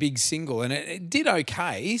written as a big single, and it did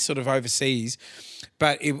okay, sort of overseas.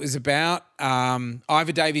 But it was about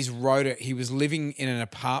Ivor Davies wrote it. He was living in an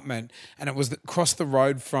apartment, and it was across the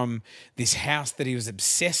road from this house that he was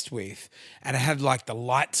obsessed with, and it had like the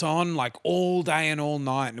lights on like all day and all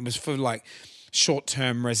night, and it was for like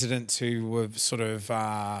short-term residents who were sort of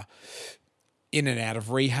in and out of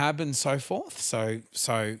rehab and so forth. So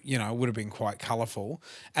it would have been quite colourful.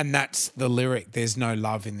 And that's the lyric, "There's no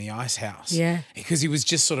love in the Icehouse." Yeah. Because he was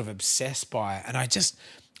just sort of obsessed by it. And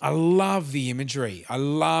I love the imagery. I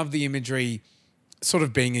love the imagery sort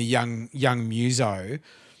of being a young muso,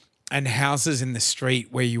 and houses in the street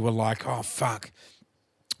where you were like, oh, fuck,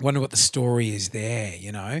 wonder what the story is there,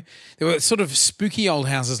 There were sort of spooky old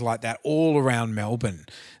houses like that all around Melbourne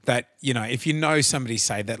that, if you know somebody,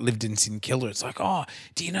 say, that lived in St Kilda, it's like, oh,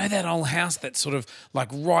 do you know that old house that's sort of like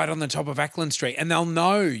right on the top of Ackland Street? And they'll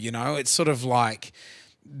know, it's sort of like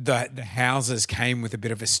the houses came with a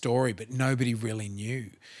bit of a story, but nobody really knew.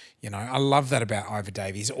 I love that about Ivor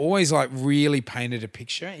Davies. Always like really painted a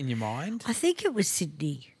picture in your mind. I think it was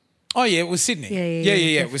Sydney. Oh yeah, it was Sydney. Yeah,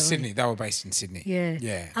 It was definitely. Sydney. They were based in Sydney.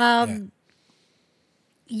 Yeah.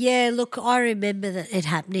 Yeah, look, I remember that it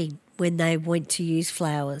happening when they went to use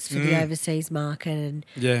Flowers for the overseas market, and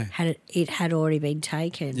it had already been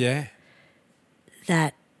taken. Yeah.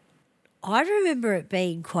 That I remember it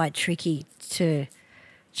being quite tricky to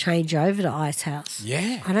change over to Icehouse.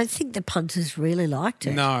 Yeah. I don't think the punters really liked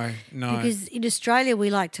it. No. Because in Australia we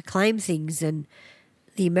like to claim things, and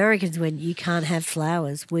the Americans went, you can't have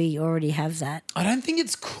Flowers. We already have that. I don't think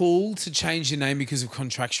it's cool to change your name because of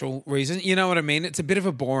contractual reasons. You know what I mean? It's a bit of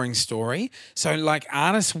a boring story. So like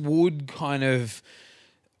artists would kind of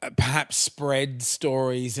perhaps spread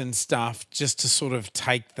stories and stuff just to sort of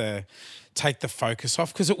take the focus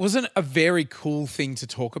off, because it wasn't a very cool thing to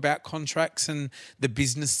talk about contracts and the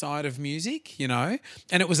business side of music, and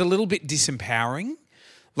it was a little bit disempowering.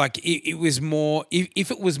 Like it was more, if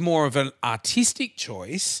it was more of an artistic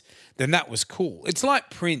choice, then that was cool. It's like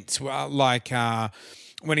Prince,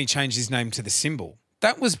 when he changed his name to The Symbol.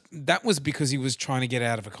 That was because he was trying to get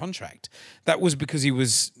out of a contract. That was because he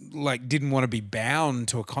was like didn't want to be bound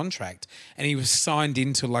to a contract, and he was signed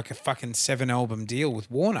into like a fucking 7-album deal with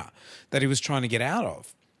Warner that he was trying to get out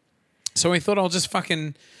of. So he thought, I'll just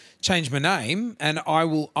fucking change my name and I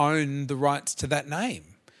will own the rights to that name.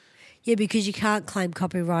 Yeah, because you can't claim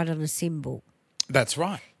copyright on a symbol. That's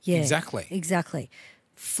right. Yeah, Exactly.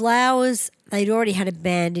 Flowers, they'd already had a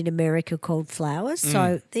band in America called Flowers,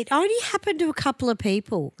 so it only happened to a couple of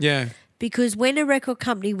people. Yeah. Because when a record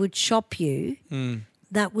company would shop you,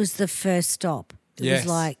 that was the first stop. It Yes.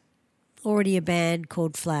 was like already a band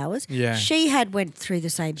called Flowers. Yeah. She had went through the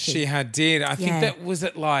same thing. She did. I think Yeah. that was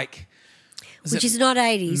it like which is not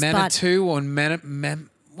 80s, but Manitou or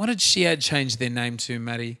what did she had changed their name to,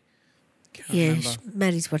 Maddie? Can't yeah, remember.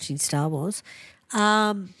 Maddie's watching Star Wars.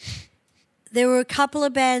 There were a couple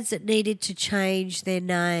of bands that needed to change their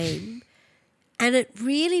name, and it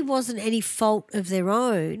really wasn't any fault of their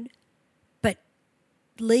own, but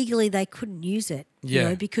legally they couldn't use it.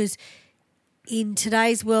 Yeah. Because in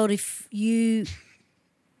today's world, if you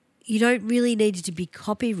don't really need it to be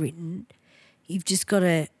copywritten, you've just got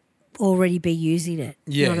to already be using it.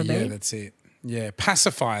 Yeah, you know what I mean? that's it. Yeah,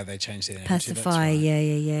 Pacifier they changed their name to. That's Pacifier, right.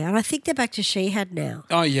 yeah. And I think they're back to She Had now.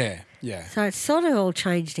 Oh, yeah. So it's sort of all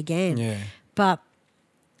changed again. Yeah. But,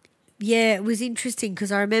 yeah, it was interesting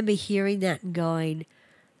because I remember hearing that and going,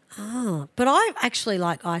 Oh, but I actually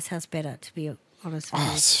like Icehouse better, to be honest with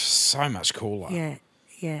Oh, it's so much cooler. you. Yeah,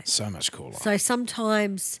 yeah. So much cooler. So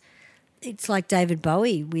sometimes it's like David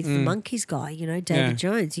Bowie with the Monkeys guy, David Yeah.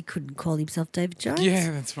 Jones. He couldn't call himself David Jones.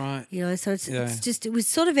 yeah, that's right. So it's Yeah. just, it was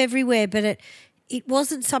sort of everywhere, but it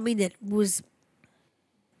wasn't something that was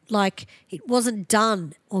like, it wasn't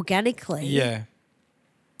done organically. Yeah.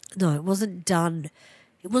 No, it wasn't done.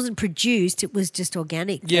 It wasn't produced. It was just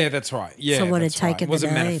organic. Yeah, that's right. Yeah, Someone had that's right. taken It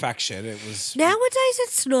wasn't the name. manufactured. It was. Nowadays,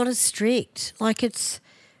 it's not as strict. Like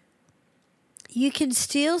you can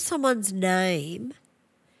steal someone's name.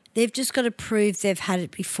 They've just got to prove they've had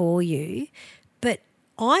it before you. But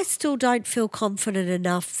I still don't feel confident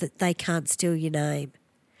enough that they can't steal your name.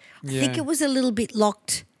 I think it was a little bit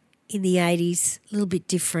locked in the 80s, a little bit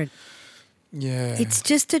different. Yeah. It's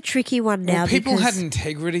just a tricky one now. Well, people because, had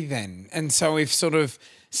integrity then, and so if sort of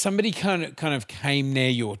somebody kind of came near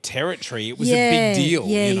your territory, it was a Yeah, big deal.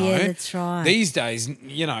 yeah, you know? yeah, that's right. These days,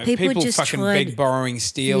 People people just fucking trying- beg, borrowing,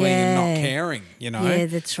 stealing, and not Yeah. caring. Yeah,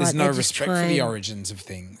 that's right. There's no They just respect try for the and origins of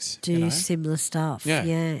things. do similar stuff. Yeah.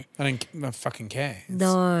 Yeah. I don't fucking care. It's-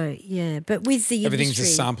 No, yeah. But with the everything's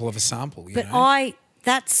industry, a sample of a sample. You But know?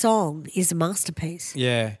 that song is a masterpiece.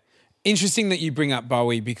 Yeah. Interesting that you bring up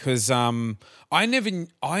Bowie because I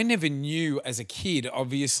never knew as a kid,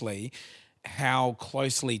 obviously, how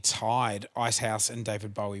closely tied Icehouse and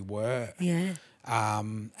David Bowie were. Yeah.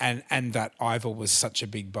 And that Ivor was such a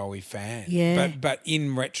big Bowie fan. Yeah. But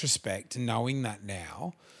in retrospect, knowing that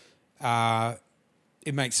now,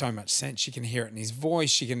 it makes so much sense. You can hear it in his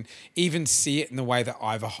voice. You can even see it in the way that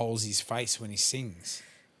Ivor holds his face when he sings.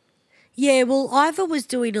 Yeah, well, Ivor was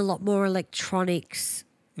doing a lot more electronics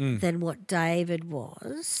than what David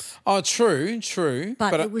was, Oh, true.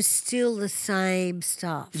 but it was still the same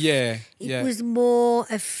stuff. Yeah, It yeah. was more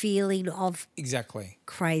a feeling of Exactly.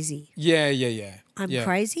 crazy. Yeah. I'm Yeah.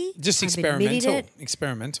 crazy. Just I'm admitting experimental. it.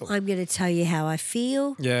 Experimental. I'm going to tell you how I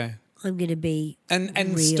feel. yeah. I'm going to be And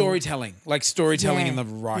real. storytelling, like storytelling in Yeah, the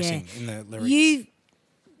writing, yeah. in the lyrics. You,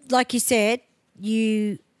 like you said,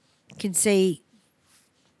 you can see,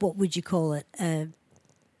 what would you call it?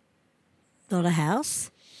 Not a house.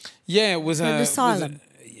 yeah, it was An asylum.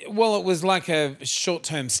 Well, it was like a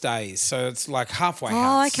short-term stays, so it's like halfway Oh,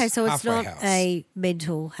 house. okay. So it's halfway not house. a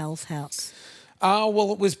mental health house.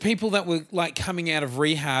 Well, it was people that were like coming out of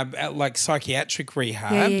rehab, like psychiatric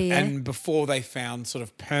rehab, yeah. and before they found sort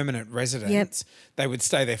of permanent residence, they would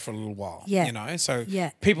stay there for a little while. Yeah. So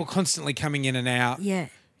Yeah. people constantly coming in and out. Yeah.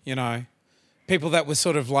 People that were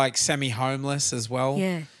sort of like semi-homeless as well.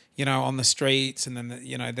 Yeah. On the streets, and then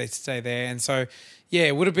they'd stay there, and so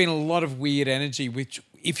it would have been a lot of weird energy, which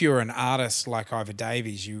if you're an artist like Ivor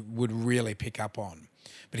Davies, you would really pick up on.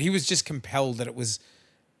 But he was just compelled that it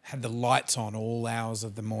had the lights on all hours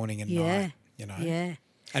of the morning and night. Yeah.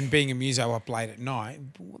 And being a muso up late at night,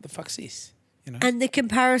 what the fuck's this? And the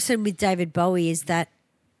comparison with David Bowie is that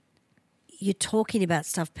you're talking about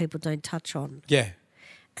stuff people don't touch on. Yeah.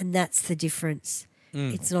 And that's the difference.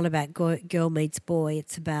 It's not about girl meets boy.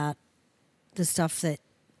 It's about the stuff that,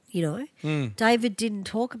 David didn't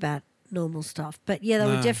talk about normal stuff. But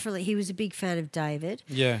yeah, he was a big fan of David.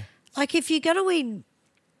 Yeah. Like if you're going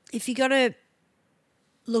to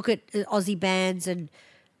look at Aussie bands and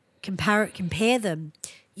compare them,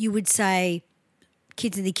 you would say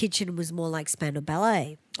Kids in the Kitchen was more like Spandau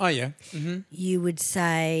Ballet. Oh yeah. Mm-hmm. You would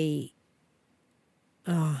say,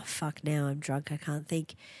 oh, fuck, now I'm drunk, I can't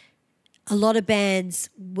think. A lot of bands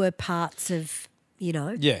were parts of,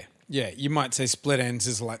 Yeah. Yeah. You might say Split Ends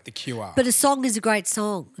is like the QR. but a song is a great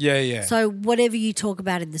song. yeah. So whatever you talk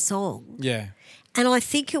about in the song. yeah. And I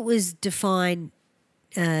think it was divine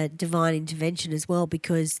intervention as well,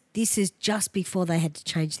 because this is just before they had to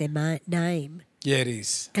change their name. Yeah, it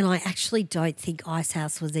is. And I actually don't think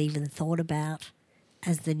Icehouse was even thought about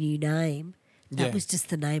as the new name. That Yeah. was just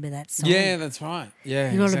the name of that song. Yeah, that's right.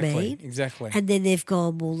 Yeah, You know what I exactly. mean? Exactly. And then they've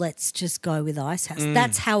gone, well, let's just go with Icehouse.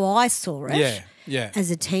 That's how I saw it yeah. as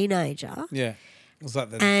a teenager. Yeah. It was like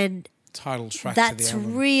the And title track to the that's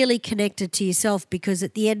album. really connected to yourself, because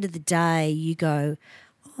at the end of the day, you go,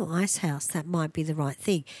 oh, Icehouse, that might be the right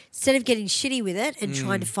thing. Instead of getting shitty with it and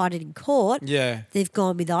trying to fight it in court, Yeah. they've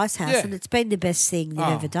gone with Icehouse, Yeah. and it's been the best thing they've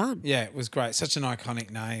ever done. Yeah, it was great. Such an iconic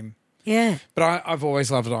name. Yeah. But I've always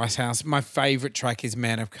loved Icehouse. My favourite track is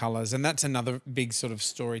Man of Colours, and that's another big sort of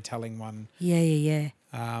storytelling one. Yeah.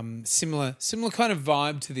 Similar kind of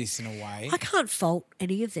vibe to this in a way. I can't fault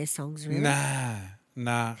any of their songs, really.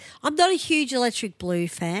 Nah. I'm not a huge Electric Blue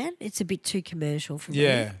fan. It's a bit too commercial for me.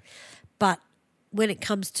 Yeah. But when it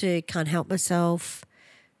comes to Can't Help Myself,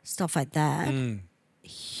 stuff like that,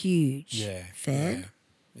 huge Yeah. fan.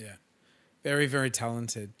 Yeah. Very, very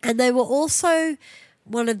talented. And they were also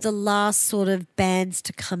one of the last sort of bands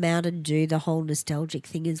to come out and do the whole nostalgic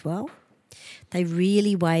thing as well. They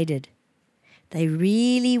really waited. They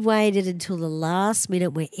really waited until the last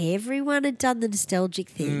minute where everyone had done the nostalgic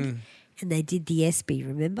thing and they did the ESPY,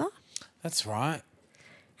 remember? That's right.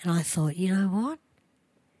 And I thought, you know what?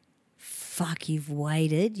 Fuck, you've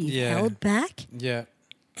waited. You've Yeah. held back. Yeah.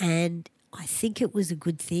 And I think it was a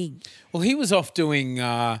good thing. Well, he was off doing.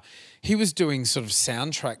 He was doing sort of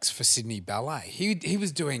soundtracks for Sydney Ballet. He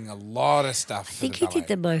was doing a lot of stuff. I think he did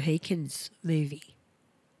the Mohicans movie.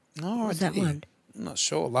 Oh, What was did that he? one? I'm not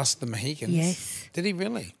sure. Lust of the Mohicans. Yes. Did he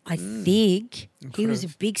really? I think he was a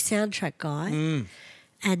Could've. big soundtrack guy,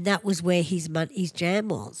 and that was where his jam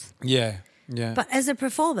was. Yeah. Yeah. But as a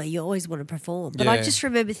performer, you always want to perform. But I Yeah. just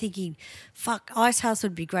remember thinking, fuck, Icehouse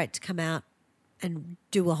would be great to come out and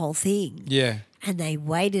do a whole thing. yeah. And they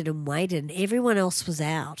waited and waited, and everyone else was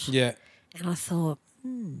out. Yeah. And I thought,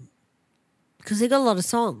 because they got a lot of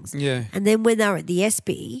songs. Yeah. And then when they were at the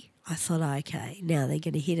ESPY, I thought, okay, now they're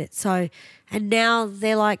going to hit it. So, and now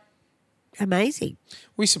they're like amazing.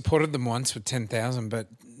 We supported them once with 10,000, but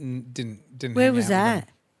didn't. Where hang was out with that?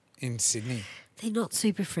 them. In Sydney. They're not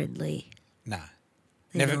super friendly. Nah.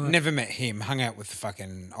 They're Never, not. never met him. Hung out with the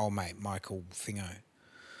fucking old mate Michael Thingo.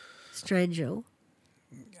 Stranger.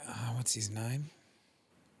 What's his name?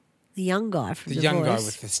 The young guy from The The young guy Voice.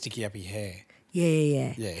 with the sticky uppy hair.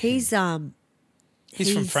 Yeah. Yeah, He's He's from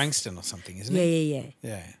He's- Frankston or something, isn't yeah, he?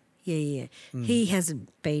 yeah. Yeah. Yeah. He hasn't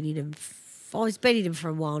been in him. He's been in him for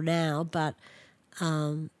a while now, but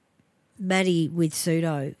Maddie with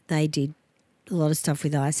Pseudo, they did a lot of stuff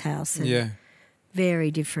with Icehouse. And Yeah.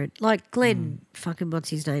 very different. Like Glenn, fucking what's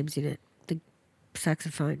his name's in it? The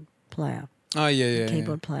saxophone player, Oh, yeah.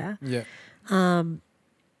 keyboard player. Yeah.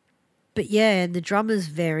 But yeah, and the drummer's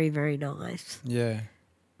very, very nice. Yeah.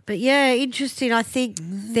 But yeah, interesting. I think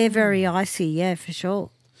they're very icy. Yeah, for sure.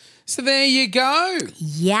 So there you go.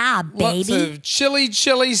 Yeah, Lots baby. of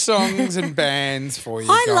chilly songs and bands for you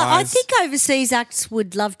guys. I think overseas acts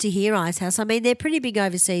would love to hear Icehouse. I mean, they're pretty big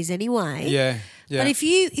overseas anyway. Yeah. Yeah. But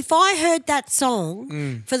if I heard that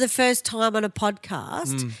song for the first time on a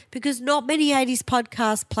podcast, because not many 80s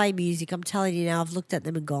podcasts play music, I'm telling you now, I've looked at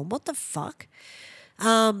them and gone, what the fuck?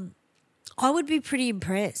 I would be pretty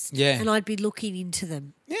impressed. Yeah. And I'd be looking into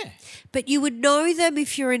them. Yeah. But you would know them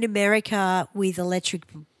if you're in America with Electric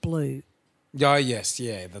Blue. Oh, yes.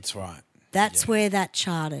 Yeah, that's right. That's where that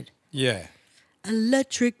charted. Yeah.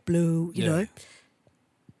 Electric Blue, you Yeah. know.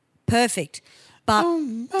 Perfect. But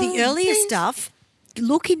the earlier stuff,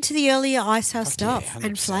 look into the earlier Icehouse stuff Yeah,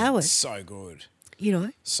 and 100%. Flowers, So good. you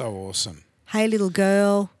know. So awesome. Hey Little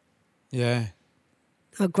Girl, Yeah.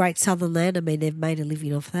 A Great Southern Land. I mean, they've made a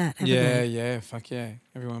living off that, haven't Yeah, they? yeah. Fuck yeah.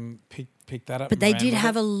 Everyone picked that up. But and they ran did with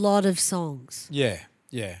have it. a lot of songs. Yeah,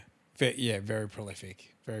 yeah. Very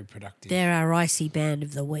prolific. Very productive. They're our icy band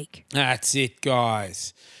of the week. That's it,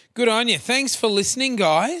 guys. Good on you. Thanks for listening,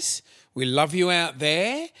 guys. We love you out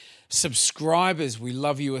there. Subscribers, we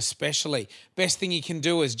love you especially. Best thing you can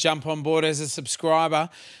do is jump on board as a subscriber.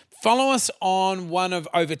 Follow us on one of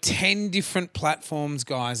over 10 different platforms,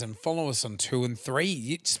 guys, and follow us on 2 and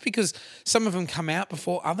 3, just because some of them come out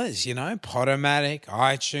before others, you know, Podomatic,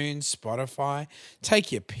 iTunes, Spotify.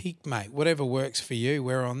 Take your pick, mate. Whatever works for you,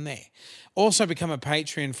 we're on there. Also become a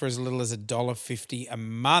Patreon for as little as $1.50 a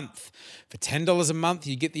month. For $10 a month,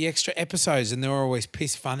 you get the extra episodes, and they're always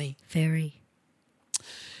piss funny. Very.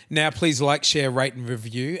 Now, please like, share, rate, and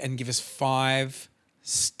review, and give us 5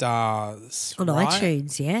 stars. On right?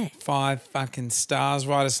 iTunes, yeah. 5 fucking stars.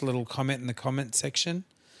 Write us a little comment in the comment section.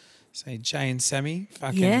 Say Jay and Sammy.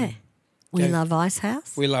 Fucking Yeah. We go- love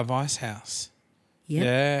Icehouse. We love Icehouse. Yep.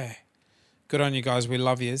 Yeah. Good on you guys. We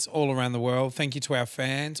love yous all around the world. Thank you to our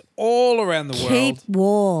fans all around the Keep world.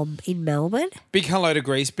 warm in Melbourne. Big hello to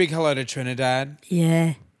Greece. Big hello to Trinidad.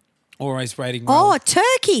 Yeah. Always rating well. Oh,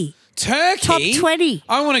 Turkey. Turkey. Top 20.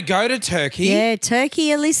 I want to go to Turkey. Yeah,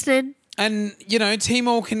 Turkey are listening. And, you know,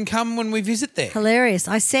 Timor can come when we visit there. Hilarious.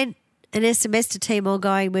 I sent an SMS to Timor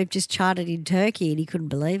going, we've just charted in Turkey, and he couldn't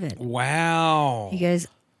believe it. Wow. He goes,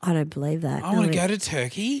 I don't believe that. I want to go to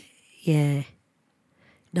Turkey. Yeah.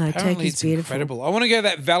 No, Apparently Turkey's it's beautiful. incredible. I want to go to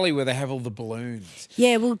that valley where they have all the balloons.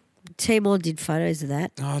 Yeah, well, Timor did photos of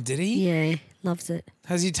that. Oh, did he? Yeah, loves it.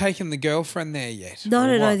 Has he taken the girlfriend there yet? No, Or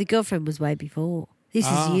no, no. what? The girlfriend was way before. This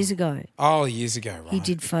is years ago. Oh, years ago, right. He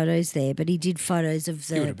did photos there, but he did photos of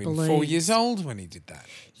He would the have been balloons. 4 years old when he did that.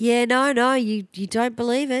 Yeah, no, you don't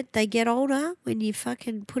believe it. They get older when you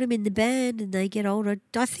fucking put them in the band, and they get older.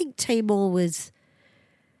 I think Timor was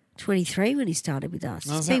 23 when he started with us.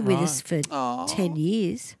 Oh, He's is been that with us for 10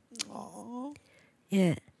 years.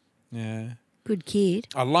 Yeah. Yeah. Good kid.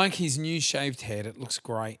 I like his new shaved head. It looks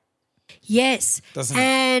great. Yes. Doesn't it?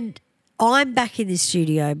 And I'm back in the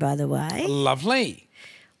studio, by the way. Lovely.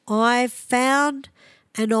 I found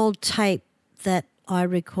an old tape that I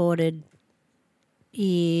recorded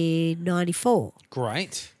in 94.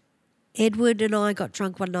 Great. Edward and I got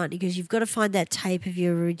drunk one night and he goes, you've got to find that tape of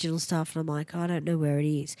your original stuff. And I'm like, I don't know where it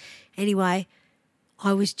is. Anyway,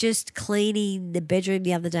 I was just cleaning the bedroom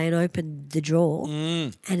the other day and opened the drawer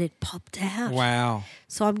and it popped out. Wow.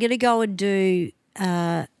 So I'm going to go and do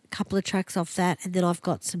a couple of tracks off that, and then I've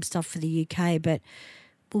got some stuff for the UK, but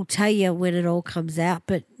we'll tell you when it all comes out.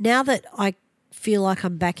 But now that I feel like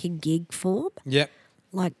I'm back in gig form, Yep.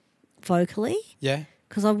 like vocally, Yeah.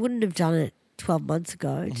 because I wouldn't have done it 12 months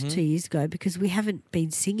ago to 2 years ago because we haven't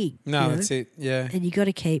been singing. No, you know? that's it. Yeah. And you got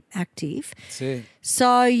to keep active. That's it.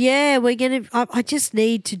 So, yeah, we're going to, I just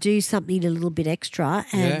need to do something a little bit extra,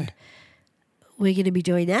 and we're going to be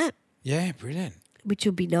doing that, Yeah. Brilliant. which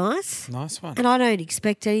will be nice. Nice one. And I don't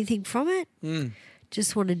expect anything from it.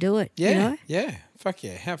 Just want to do it. Yeah. You know? Yeah. Fuck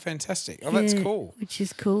yeah. How fantastic. Oh, that's Yeah, cool. Which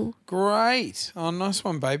is cool. Great. Oh, nice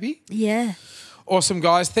one, baby. Yeah. Awesome,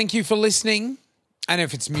 guys. Thank you for listening. And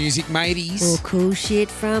if it's music, mateys, All cool shit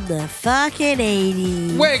from the fucking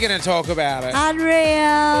 80s. we're going to talk about it.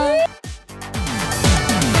 Unreal.